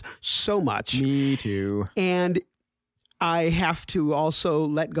episodes so much. Me too. And I have to also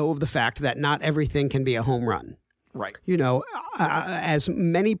let go of the fact that not everything can be a home run. Right. You know, as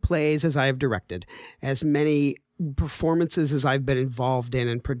many plays as I've directed, as many performances as I've been involved in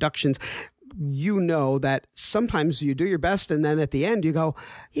and productions, you know that sometimes you do your best and then at the end you go,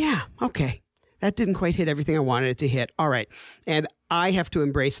 yeah, okay. That didn't quite hit everything I wanted it to hit. All right. And I have to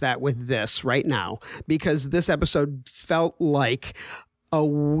embrace that with this right now because this episode felt like a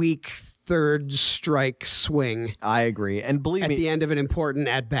weak third strike swing. I agree. And believe me, at the end of an important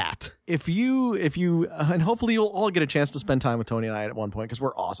at bat. If you, and hopefully you'll all get a chance to spend time with Tony and I at one point because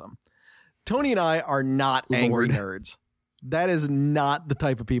we're awesome. Tony and I are not angry nerds. That is not the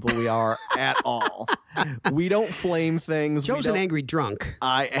type of people we are at all. We don't flame things. Joe's an angry drunk.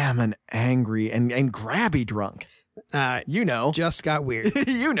 I am an angry and grabby drunk. You know. Just got weird.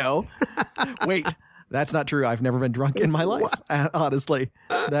 You know. Wait, that's not true. I've never been drunk in my life. Honestly.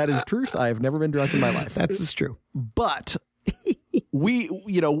 That is truth. I have never been drunk in my life. That's true. But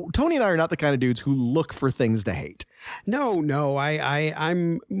Tony and I are not the kind of dudes who look for things to hate. No,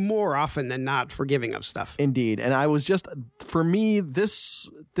 I'm more often than not forgiving of stuff. Indeed. And I was just, for me, this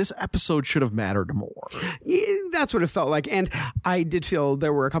episode should have mattered more. Yeah, that's what it felt like. And I did feel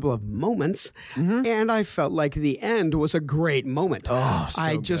there were a couple of moments, and I felt like the end was a great moment. Oh, so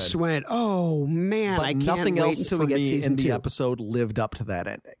I just good. went, oh man, but I can't nothing wait else until for we get me season in the 2. episode lived up to that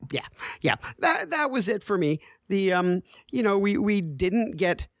ending. Yeah. That was it for me. The we didn't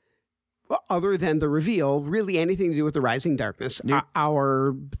get other than the reveal, really anything to do with the Rising Darkness,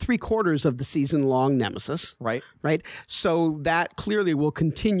 our 3/4 of the season long nemesis. Right. Right. So that clearly will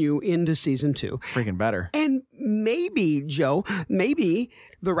continue into season 2. Freaking better. And maybe, Joe, maybe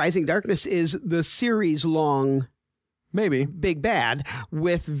the Rising Darkness is the series long Maybe big bad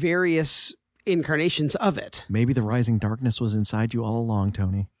with various incarnations of it. Maybe the Rising Darkness was inside you all along,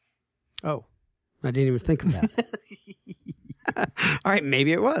 Tony. Oh, I didn't even think of that. All right,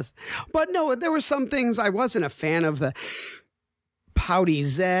 maybe it was. But no, there were some things I wasn't a fan of. The pouty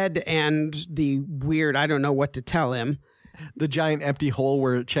Zed and the weird, I don't know what to tell him. The giant empty hole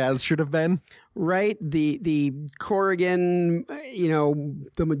where Chaz should have been. Right. The Corrigan,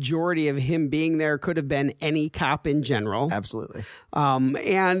 the majority of him being there could have been any cop in general. Absolutely.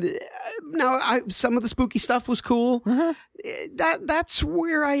 And now some of the spooky stuff was cool. That's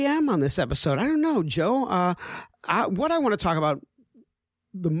where I am on this episode. I don't know, Joe. What I want to talk about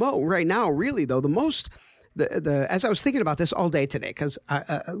right now, really, though, the most, as I was thinking about this all day today, because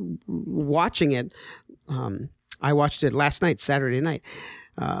watching it, I watched it last night, Saturday night,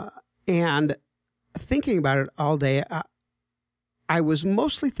 and thinking about it all day, I was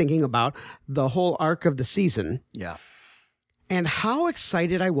mostly thinking about the whole arc of the season. Yeah. And how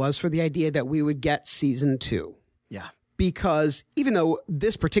excited I was for the idea that we would get season 2. Yeah. Because even though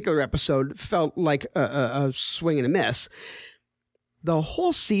this particular episode felt like a swing and a miss, the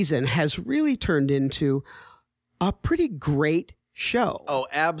whole season has really turned into a pretty great show. Oh,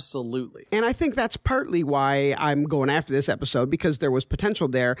 absolutely. And I think that's partly why I'm going after this episode, because there was potential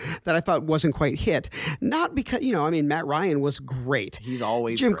there that I thought wasn't quite hit. Not because, Matt Ryan was great. He's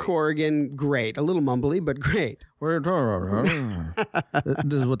always Jim great. Corrigan, great. A little mumbly, but great. What are you talking about?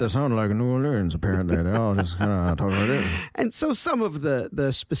 This is what they sound like in New Orleans, apparently. They all just kind of talk like this. And so some of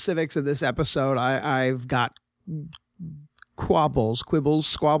the specifics of this episode, I've got quibbles,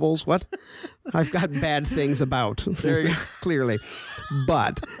 squabbles, what? I've got bad things about. There you go. Clearly.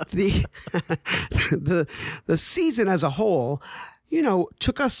 But the season as a whole,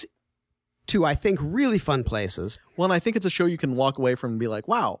 took us to, I think, really fun places. Well, and I think it's a show you can walk away from and be like,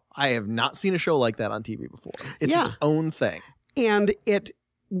 wow, I have not seen a show like that on TV before. It's its own thing. And it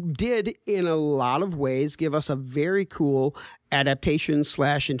did, in a lot of ways, give us a very cool adaptation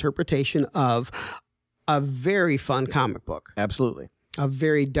 / interpretation of a very fun comic book. Absolutely. A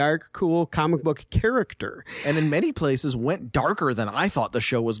very dark, cool comic book character. And in many places went darker than I thought the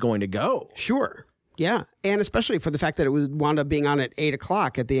show was going to go. Sure. Yeah. And especially for the fact that it wound up being on at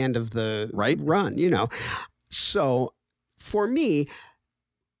 8:00 at the end of the run, So for me,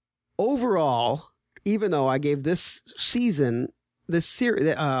 overall, even though I gave this season, this series,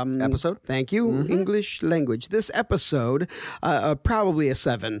 episode. Thank you, English language. This episode, probably a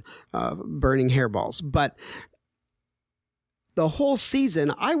 7, burning hairballs. But the whole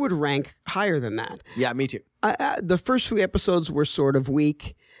season, I would rank higher than that. Yeah, me too. The first few episodes were sort of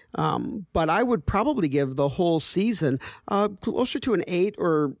weak, but I would probably give the whole season closer to an 8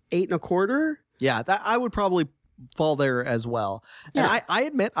 or 8.25. Yeah, that I would probably fall there as well. Yeah. And I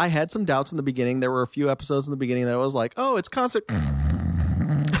admit I had some doubts in the beginning. There were a few episodes in the beginning that I was like, oh, it's constant.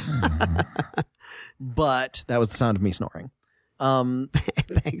 But that was the sound of me snoring.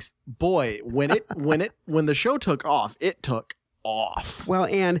 Thanks. Boy, when the show took off, it took off. Well,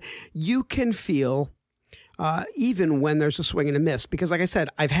 and you can feel even when there's a swing and a miss, because like I said,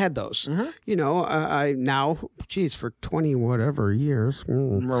 I've had those. I now, for 20 whatever years,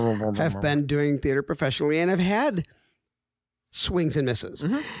 have been doing theater professionally, and I've had swings and misses.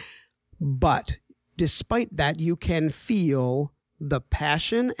 But despite that, you can feel the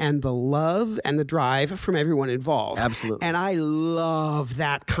passion and the love and the drive from everyone involved. Absolutely. And I love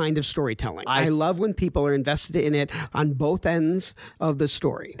that kind of storytelling. I love when people are invested in it on both ends of the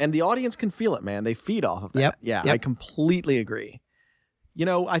story. And the audience can feel it, man. They feed off of that. Yep. I completely agree.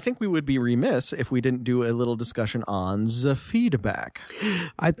 I think we would be remiss if we didn't do a little discussion on the feedback.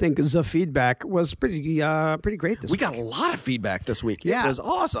 I think the feedback was pretty great this week. We got a lot of feedback this week. Yeah. It was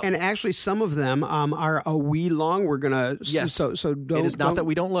awesome. And actually, some of them are a wee long. We're gonna So don't, it is not that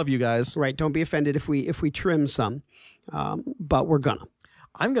we don't love you guys. Right. Don't be offended if we trim some, but we're gonna.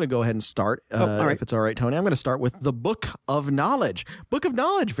 I'm going to go ahead and start, all right. if it's all right, Tony. I'm going to start with the Book of Knowledge. Book of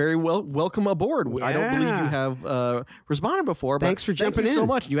Knowledge, very welcome aboard. Yeah. I don't believe you have responded before. But Thanks for jumping in. Thank you so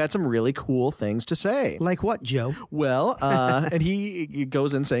much. You had some really cool things to say. Like what, Joe? Well, and he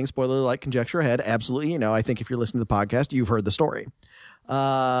goes in saying, spoiler alert, conjecture ahead. Absolutely. I think if you're listening to the podcast, you've heard the story.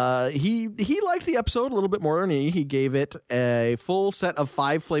 He liked the episode a little bit more than me. He gave it a full set of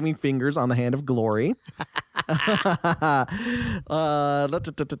 5 flaming fingers on the hand of glory.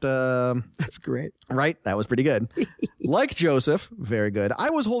 That's great. Right? That was pretty good. Like Joseph, very good. I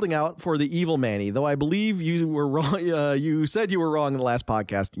was holding out for the evil Manny, though I believe you were wrong. You said you were wrong in the last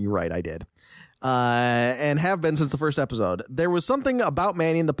podcast. You're right, I did. And have been since the first episode. There was something about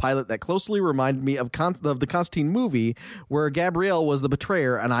Manny in the pilot that closely reminded me of the Constantine movie where Gabrielle was the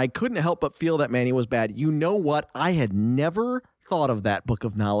betrayer, and I couldn't help but feel that Manny was bad. You know what? I had never thought of that book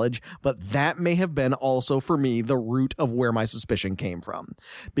of knowledge, but that may have been also for me the root of where my suspicion came from,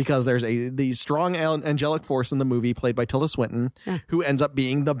 because there's the strong angelic force in the movie played by Tilda Swinton who ends up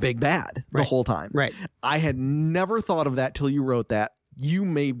being the big bad the whole time. Right. I had never thought of that till you wrote that. You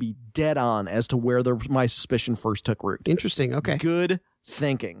may be dead on as to where my suspicion first took root. Interesting. Okay. Good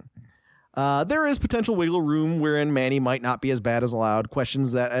thinking. There is potential wiggle room wherein Manny might not be as bad as allowed.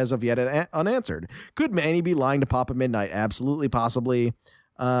 Questions that as of yet unanswered. Could Manny be lying to Papa Midnight? Absolutely, possibly.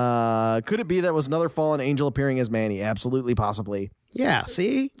 Could it be that was another fallen angel appearing as Manny? Absolutely, possibly. Yeah.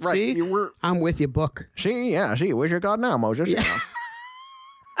 See? Right. See? I'm with you, book. She. Where's your god now, Moses? Yeah.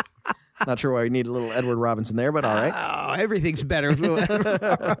 Not sure why we need a little Edward Robinson there, but all right. Oh, everything's better with little Edward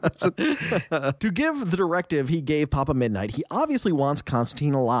Robinson. To give the directive he gave Papa Midnight, he obviously wants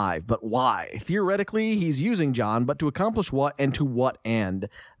Constantine alive, but why? Theoretically, he's using John, but to accomplish what and to what end?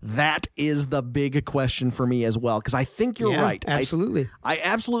 That is the big question for me as well, because I think you're right. Absolutely. I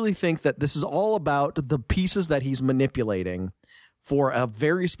absolutely think that this is all about the pieces that he's manipulating for a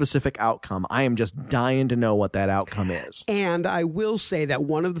very specific outcome. I am just dying to know what that outcome is. And I will say that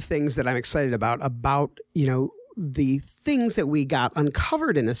one of the things that I'm excited about, you know, the things that we got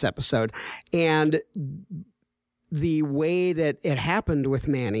uncovered in this episode and the way that it happened with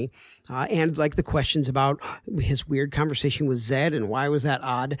Manny, and like the questions about his weird conversation with Zed and why was that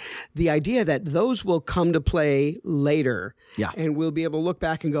odd, the idea that those will come to play later. Yeah. And we'll be able to look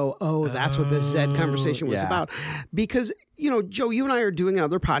back and go, oh, that's what this Zed conversation was about. Because, you know, Joe, you and I are doing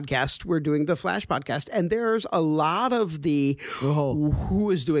another podcast. We're doing the Flash podcast, and there's a lot of the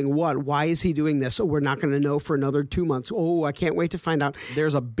who is doing what? Why is he doing this? Oh, we're not going to know for another 2 months. Oh, I can't wait to find out.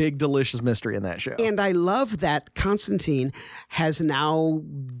 There's a big, delicious mystery in that show. And I love that Constantine has now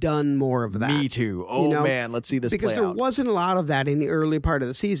done more of that. Me too. Oh, you know, man, let's see this because play there out. wasn't a lot of that in the early part of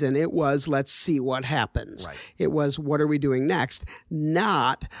the season. It was, let's see what happens. Right. It was, what are we doing next?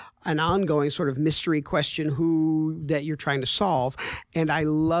 Not an ongoing sort of mystery question that you're trying to solve. And I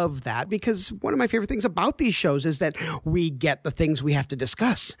love that, because one of my favorite things about these shows is that we get the things we have to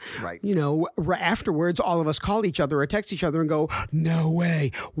discuss. Right. You know, afterwards, all of us call each other or text each other and go, no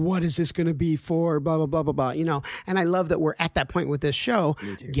way, what is this going to be for? Blah, blah, blah, blah, blah. You know, and I love that we're at that point with this show.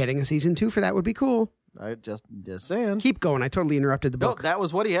 Me too. Getting a season 2 for that would be cool. I just saying. Keep going. I totally interrupted the book. No, that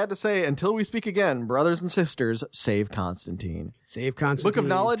was what he had to say. Until we speak again, brothers and sisters, save Constantine. Save Constantine. Book of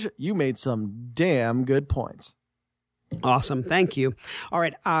Knowledge, you made some damn good points. Awesome. Thank you. All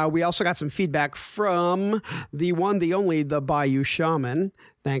right. We also got some feedback from the one, the only, the Bayou Shaman.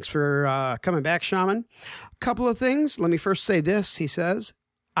 Thanks for coming back, Shaman. Couple of things. Let me first say this. He says,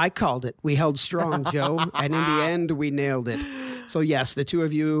 I called it. We held strong, Joe. And in the end, we nailed it. So, yes, the two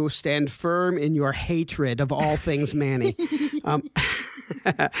of you stand firm in your hatred of all things Manny.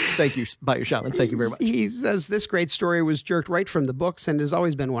 Thank you, Bayou Shaman. Thank you very much. He says, this great story was jerked right from the books and has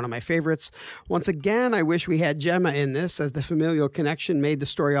always been one of my favorites. Once again, I wish we had Gemma in this, as the familial connection made the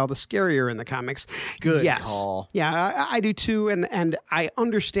story all the scarier in the comics. Good call. Yeah, I do too. And I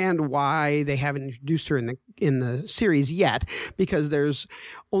understand why they haven't introduced her in the series yet, because there's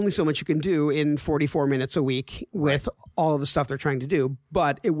only so much you can do in 44 minutes a week with all of the stuff they're trying to do.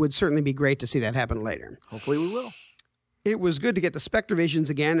 But it would certainly be great to see that happen later. Hopefully we will. It was good to get the Spectre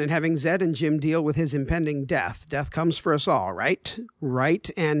visions again and having Zed and Jim deal with his impending death. Death comes for us all, right? Right.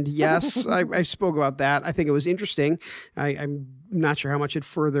 And yes, I spoke about that. I think it was interesting. I'm not sure how much it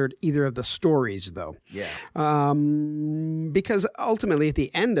furthered either of the stories, though. Yeah. Because ultimately, at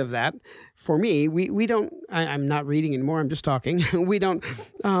the end of that, for me, we don't, I'm not reading anymore, I'm just talking. We don't,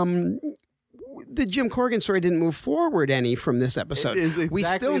 the Jim Corrigan story didn't move forward any from this episode. It is exactly we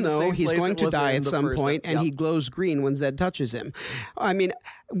still know he's going to die at some point, and he glows green when Zed touches him. I mean,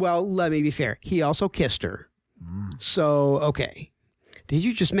 well, let me be fair. He also kissed her. So, okay. Did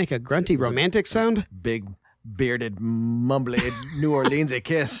you just make a grunty romantic sound? Big, bearded, mumbly New Orleans-y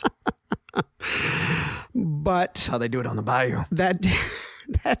kiss. But that's how they do it on the bayou.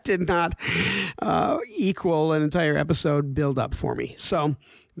 That did not equal an entire episode build up for me. So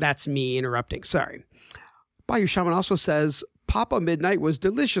that's me interrupting. Sorry. Bayou Shaman also says, Papa Midnight was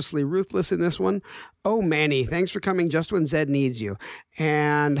deliciously ruthless in this one. Oh, Manny, thanks for coming just when Zed needs you.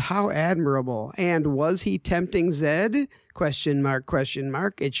 And how admirable. And was he tempting Zed? Question mark, question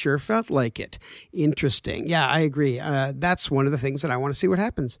mark. It sure felt like it. Interesting. Yeah, I agree. That's one of the things that I want to see what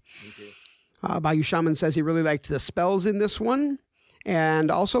happens. Me too. Bayou Shaman says he really liked the spells in this one. And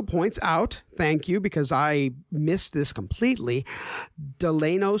also points out, thank you, because I missed this completely,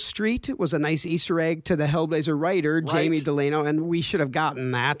 Delano Street was a nice Easter egg to the Hellblazer writer, Right. Jamie Delano, and we should have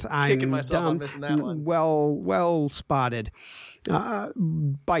gotten that. Kicking I'm myself dumb. on missing that one. Well spotted.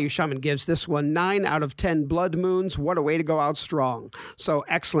 Bayou Shaman gives this one 9 out of 10 blood moons. What a way to go out strong. So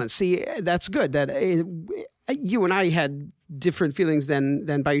excellent. See, that's good. That you and I had different feelings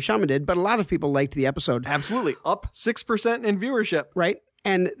than Bayou Shaman did, but a lot of people liked the episode. Absolutely. Up 6% in viewership. Right?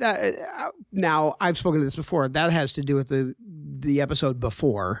 And now I've spoken to this before. That has to do with the episode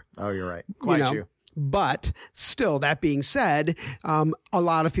before. Oh, you're right. Quite you. But still, that being said, a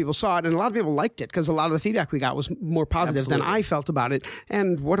lot of people saw it and a lot of people liked it because a lot of the feedback we got was more positive than I felt about it.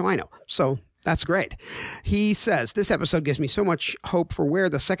 And what do I know? So that's great. He says, this episode gives me so much hope for where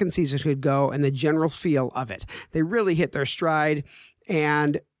the second season could go and the general feel of it. They really hit their stride.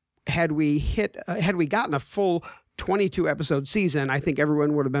 And had we gotten a full 22 episode season, I think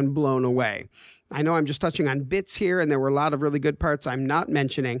everyone would have been blown away. I know I'm just touching on bits here, and there were a lot of really good parts I'm not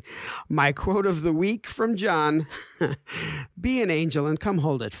mentioning. My quote of the week from John, be an angel and come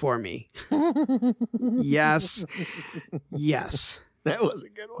hold it for me. Yes. Yes. That was a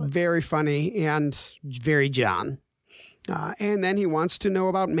good one. Very funny and very John. And then he wants to know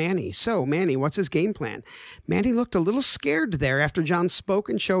about Manny. So, Manny, what's his game plan? Manny looked a little scared there after John spoke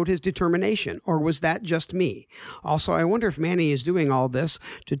and showed his determination. Or was that just me? Also, I wonder if Manny is doing all this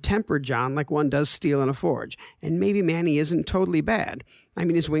to temper John like one does steel in a forge. And maybe Manny isn't totally bad. I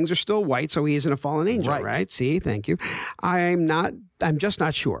mean, his wings are still white, so he isn't a fallen angel, right? See, thank you. I'm just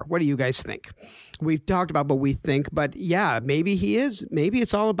not sure. What do you guys think? We've talked about what we think, but yeah, maybe he is. Maybe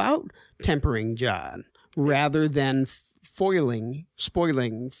it's all about tempering John rather than spoiling,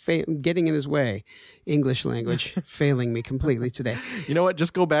 getting in his way. English language failing me completely today. You know what?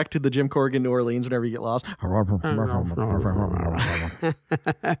 Just go back to the Jim Corrigan New Orleans whenever you get lost.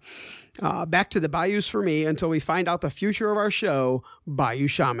 Back to the bayous for me until we find out the future of our show, Bayou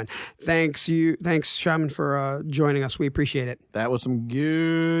Shaman. Thanks, Shaman, for joining us. We appreciate it. That was some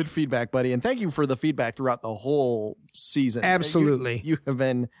good feedback, buddy. And thank you for the feedback throughout the whole season. Absolutely. You have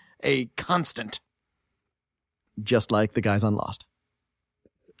been a constant. Just like the guys on Lost.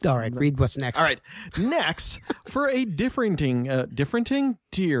 All right, read what's next. All right, next for a differenting.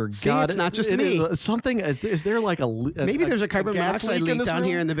 Dear See, God, it's not just me. Is something. Is there like a maybe there's a carbon gas monoxide leak down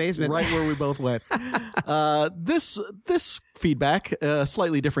here in the basement, right where we both went. This feedback,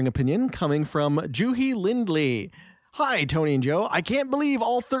 slightly differing opinion, coming from Juhi Lindley. Hi, Tony and Joe. I can't believe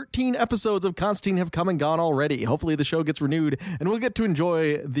all 13 episodes of Constantine have come and gone already. Hopefully the show gets renewed and we'll get to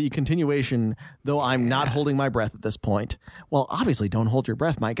enjoy the continuation, though I'm not holding my breath at this point. Well, obviously don't hold your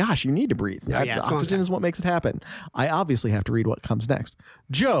breath. My gosh, you need to breathe. Oxygen is what makes it happen. I obviously have to read what comes next.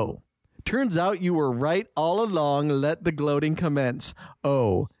 Joe, turns out you were right all along. Let the gloating commence.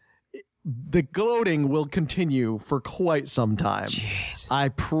 Oh, the gloating will continue for quite some time. Jeez. I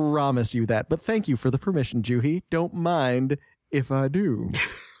promise you that. But thank you for the permission, Juhi. Don't mind if I do.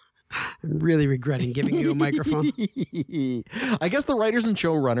 I'm really regretting giving you a microphone. I guess the writers and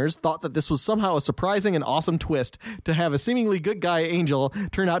showrunners thought that this was somehow a surprising and awesome twist to have a seemingly good guy angel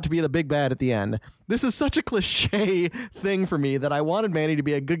turn out to be the big bad at the end. This is such a cliche thing for me that I wanted Manny to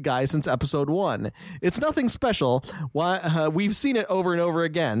be a good guy since episode 1. It's nothing special. We've seen it over and over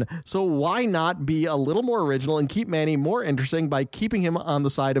again. So why not be a little more original and keep Manny more interesting by keeping him on the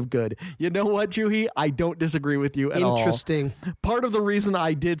side of good? You know what, Juhi? I don't disagree with you at all. Interesting. Part of the reason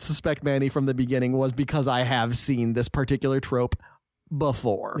I did suspect Manny from the beginning was because I have seen this particular trope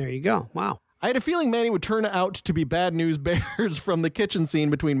before. There you go. Wow. I had a feeling Manny would turn out to be bad news bears from the kitchen scene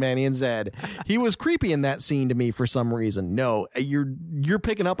between Manny and Zed. He was creepy in that scene to me for some reason. No, you're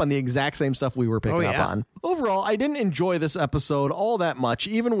picking up on the exact same stuff we were picking up on. Overall, I didn't enjoy this episode all that much,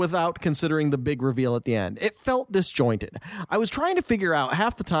 even without considering the big reveal at the end. It felt disjointed. I was trying to figure out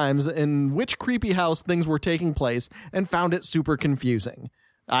half the times in which creepy house things were taking place and found it super confusing.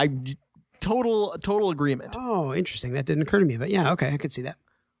 Total agreement. Oh, interesting. That didn't occur to me, but yeah, okay, I could see that.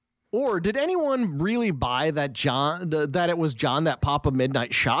 Or did anyone really buy that it was John that Papa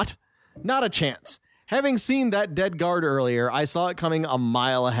Midnight shot? Not a chance. Having seen that dead guard earlier, I saw it coming a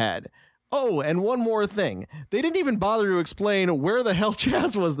mile ahead. Oh, and one more thing. They didn't even bother to explain where the hell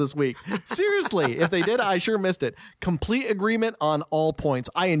Chaz was this week. Seriously, if they did, I sure missed it. Complete agreement on all points.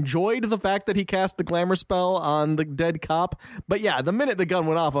 I enjoyed the fact that he cast the glamour spell on the dead cop. But yeah, the minute the gun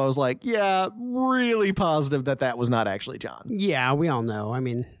went off, I was like, yeah, really positive that was not actually John. Yeah, we all know. I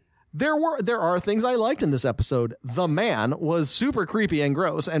mean, There are things I liked in this episode. The man was super creepy and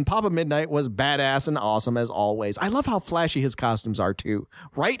gross, and Papa Midnight was badass and awesome as always. I love how flashy his costumes are too,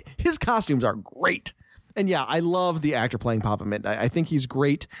 right? His costumes are great. And yeah, I love the actor playing Papa Midnight. I think he's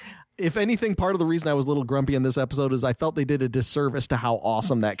great. If anything, part of the reason I was a little grumpy in this episode is I felt they did a disservice to how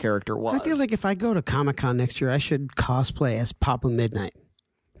awesome that character was. I feel like if I go to Comic-Con next year, I should cosplay as Papa Midnight.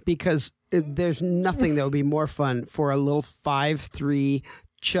 Because there's nothing that would be more fun for a little 5'3",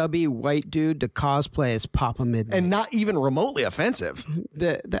 chubby white dude to cosplay as Papa Midnight. And not even remotely offensive.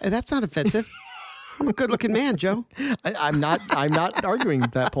 That's not offensive. I'm a good-looking man, Joe. I'm not arguing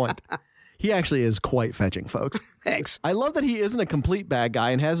that point. He actually is quite fetching, folks. Thanks. I love that he isn't a complete bad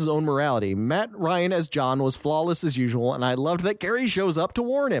guy and has his own morality. Matt Ryan as John was flawless as usual, and I loved that Gary shows up to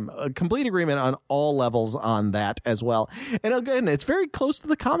warn him. A complete agreement on all levels on that as well. And again, it's very close to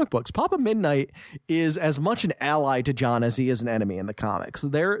the comic books. Papa Midnight is as much an ally to John as he is an enemy in the comics.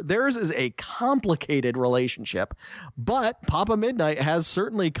 Theirs is a complicated relationship, but Papa Midnight has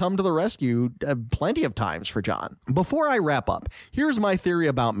certainly come to the rescue plenty of times for John. Before I wrap up, here's my theory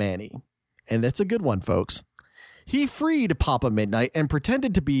about Manny. And it's a good one, folks. He freed Papa Midnight and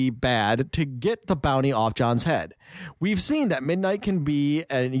pretended to be bad to get the bounty off John's head. We've seen that Midnight can be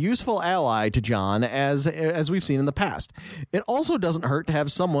a useful ally to John, as we've seen in the past. It also doesn't hurt to have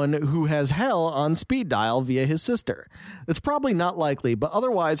someone who has hell on speed dial via his sister. It's probably not likely, but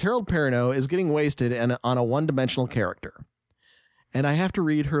otherwise Harold Perrineau is getting wasted on a one-dimensional character. And I have to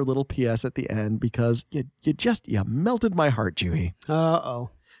read her little P.S. at the end because you melted my heart, Jewy. Uh-oh.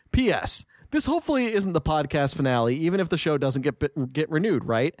 P.S. This hopefully isn't the podcast finale, even if the show doesn't get renewed,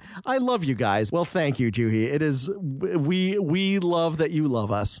 right? I love you guys. Well, thank you, Juhi. It is, we love that you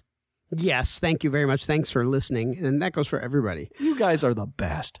love us. Yes, thank you very much. Thanks for listening. And that goes for everybody. You guys are the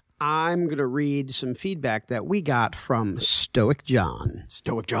best. I'm going to read some feedback that we got from Stoic John.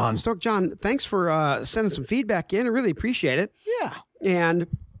 Stoic John, thanks for sending some feedback in. I really appreciate it. Yeah. And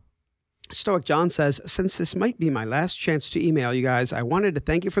Stoic John says, since this might be my last chance to email you guys, I wanted to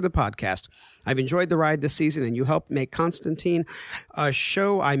thank you for the podcast. I've enjoyed the ride this season, and you helped make Constantine a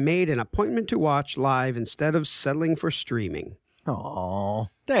show I made an appointment to watch live instead of settling for streaming. Aw,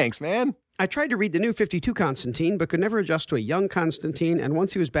 thanks, man. I tried to read the new 52 Constantine, but could never adjust to a young Constantine, and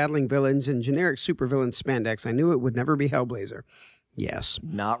once he was battling villains in generic supervillain spandex, I knew it would never be Hellblazer. Yes.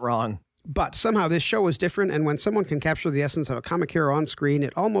 Not wrong. But somehow this show is different, and when someone can capture the essence of a comic hero on screen,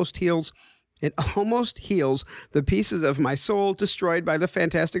 it almost heals the pieces of my soul destroyed by the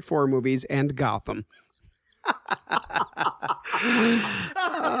Fantastic Four movies and Gotham.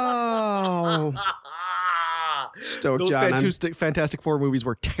 Oh. Those Fantastic Four movies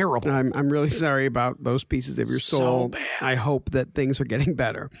were terrible. I'm really sorry about those pieces of your soul. So bad. I hope that things are getting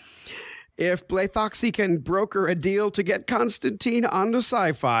better. If Blathoxy can broker a deal to get Constantine onto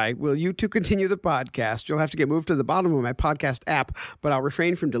Sci-Fi, will you two continue the podcast? You'll have to get moved to the bottom of my podcast app, but I'll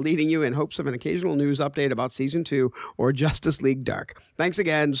refrain from deleting you in hopes of an occasional news update about Season 2 or Justice League Dark. Thanks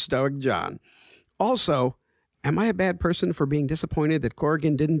again, Stoic John. Also, am I a bad person for being disappointed that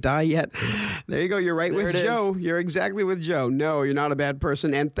Corrigan didn't die yet? There you go. You're right with Joe. You're exactly with Joe. No, you're not a bad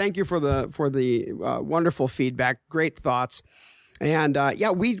person. And thank you for the wonderful feedback. Great thoughts. And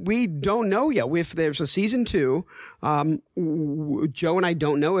we don't know yet if there's a Season 2. Joe and I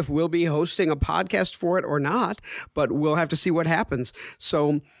don't know if we'll be hosting a podcast for it or not, but we'll have to see what happens.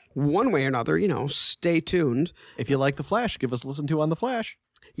 So one way or another, stay tuned. If you like The Flash, give us a listen to on The Flash.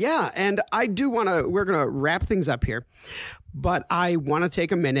 Yeah, and I do we're going to wrap things up here, but I want to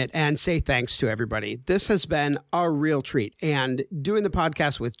take a minute and say thanks to everybody. This has been a real treat, and doing the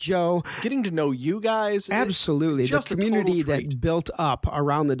podcast with Joe. Getting to know you guys. Absolutely. Just the community a total treat. that built up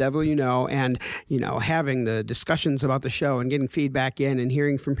around The Devil You Know, and, having the discussions about the show and getting feedback in and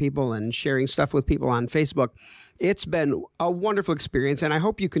hearing from people and sharing stuff with people on Facebook. It's been a wonderful experience, and I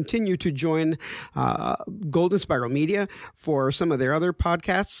hope you continue to join Golden Spiral Media for some of their other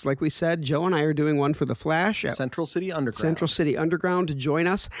podcasts. Like we said, Joe and I are doing one for The Flash. Central City Underground. Central City Underground to join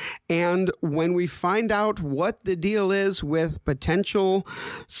us. And when we find out what the deal is with potential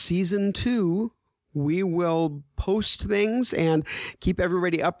Season 2, we will post things and keep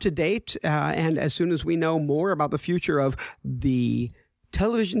everybody up to date. And as soon as we know more about the future of the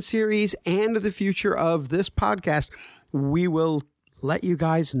television series and the future of this podcast, we will let you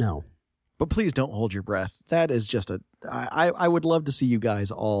guys know. But please don't hold your breath. That is just I would love to see you guys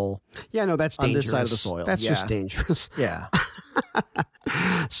all that's dangerous. On this side of the soil. That's just dangerous. Yeah.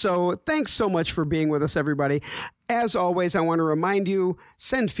 So thanks so much for being with us, everybody. As always, I want to remind you,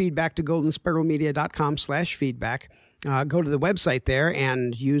 send feedback to goldenspiralmedia.com/feedback. go to the website there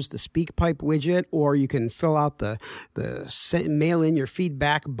and use the SpeakPipe widget, or you can fill out the mail in your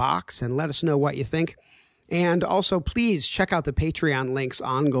feedback box and let us know what you think. And also, please check out the Patreon links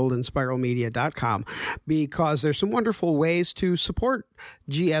on goldenspiralmedia.com, because there's some wonderful ways to support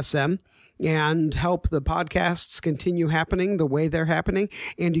GSM and help the podcasts continue happening the way they're happening.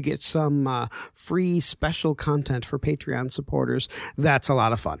 And you get some free special content for Patreon supporters. That's a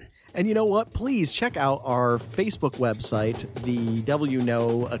lot of fun. And you know what? Please check out our Facebook website, the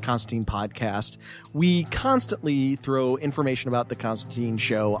WKnow Constantine podcast. We constantly throw information about the Constantine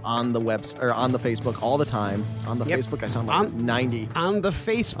show on the on the Facebook all the time. On the Facebook, I sound like 90. On the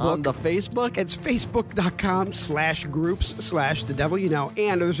Facebook. On the Facebook? It's facebook.com/groups/the WKnow.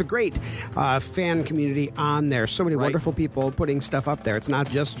 And there's a great fan community on there. So many wonderful people putting stuff up there. It's not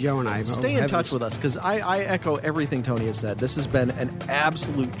just Joe and I. Stay in touch with us, because I echo everything Tony has said. This has been an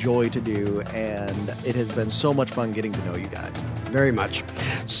absolute joy to do, and it has been so much fun getting to know you guys. Very much.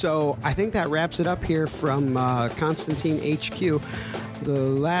 So I think that wraps it up here from Constantine HQ. The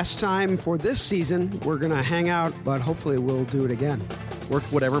last time for this season, we're going to hang out, but hopefully we'll do it again. Work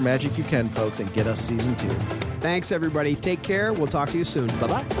whatever magic you can, folks, and get us season 2. Thanks, everybody. Take care. We'll talk to you soon.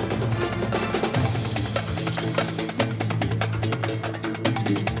 Bye-bye.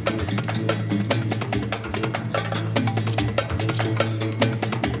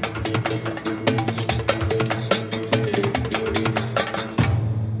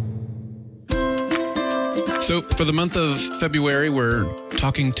 So for the month of February, we're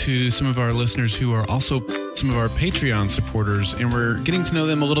talking to some of our listeners who are also some of our Patreon supporters, and we're getting to know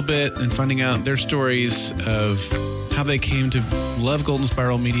them a little bit and finding out their stories of how they came to love Golden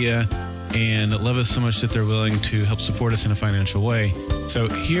Spiral Media and love us so much that they're willing to help support us in a financial way. So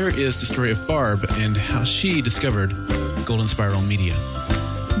here is the story of Barb and how she discovered Golden Spiral Media.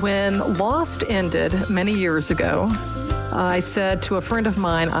 When Lost ended many years ago, I said to a friend of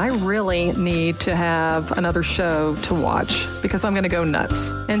mine, I really need to have another show to watch because I'm going to go nuts.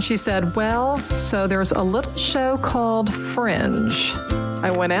 And she said, well, so there's a little show called Fringe. I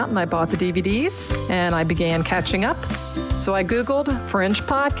went out and I bought the DVDs and I began catching up. So I Googled Fringe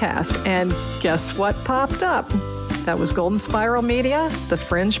podcast, and guess what popped up? That was Golden Spiral Media, the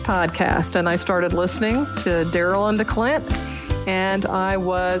Fringe podcast. And I started listening to Daryl and to Clint, and I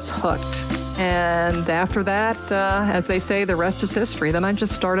was hooked. And after that, as they say, the rest is history. Then I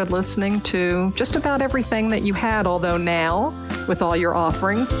just started listening to just about everything that you had, although now, with all your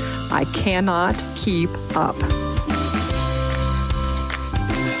offerings, I cannot keep up.